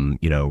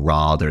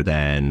 rather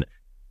than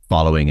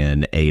following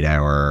an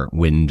 8-hour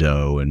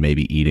window and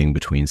maybe eating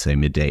between, say,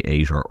 midday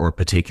 8 or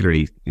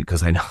particularly,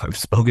 because I know I've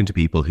spoken to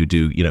people who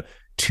do,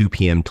 2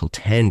 p.m. till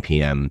 10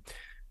 p.m.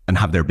 and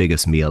have their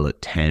biggest meal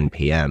at 10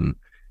 p.m.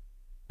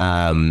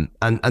 And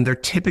they're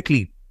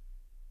typically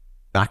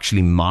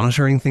actually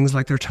monitoring things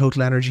like their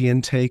total energy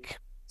intake.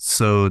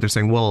 So they're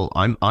saying, well,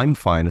 I'm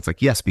fine. It's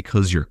like, yes,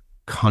 because you're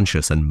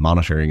conscious and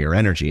monitoring your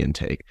energy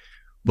intake.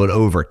 But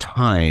over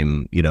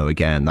time,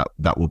 again,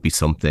 that would be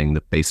something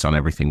that, based on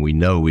everything we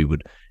know, we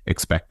would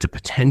expect to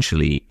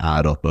potentially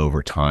add up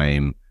over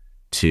time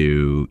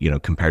to,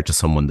 compared to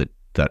someone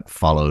that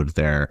followed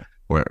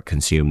or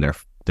consumed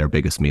their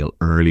biggest meal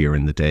earlier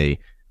in the day.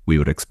 We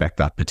would expect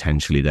that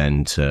potentially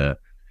then to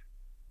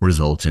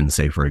result in,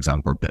 say, for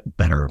example,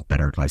 better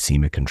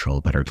glycemic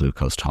control, better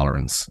glucose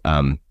tolerance.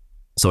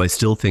 So I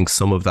still think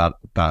some of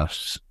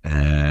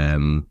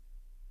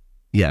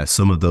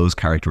some of those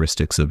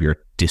characteristics of your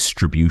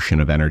distribution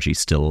of energy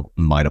still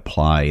might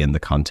apply in the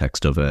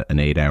context of an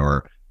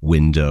 8-hour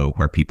window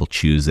where people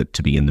choose it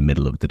to be in the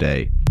middle of the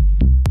day.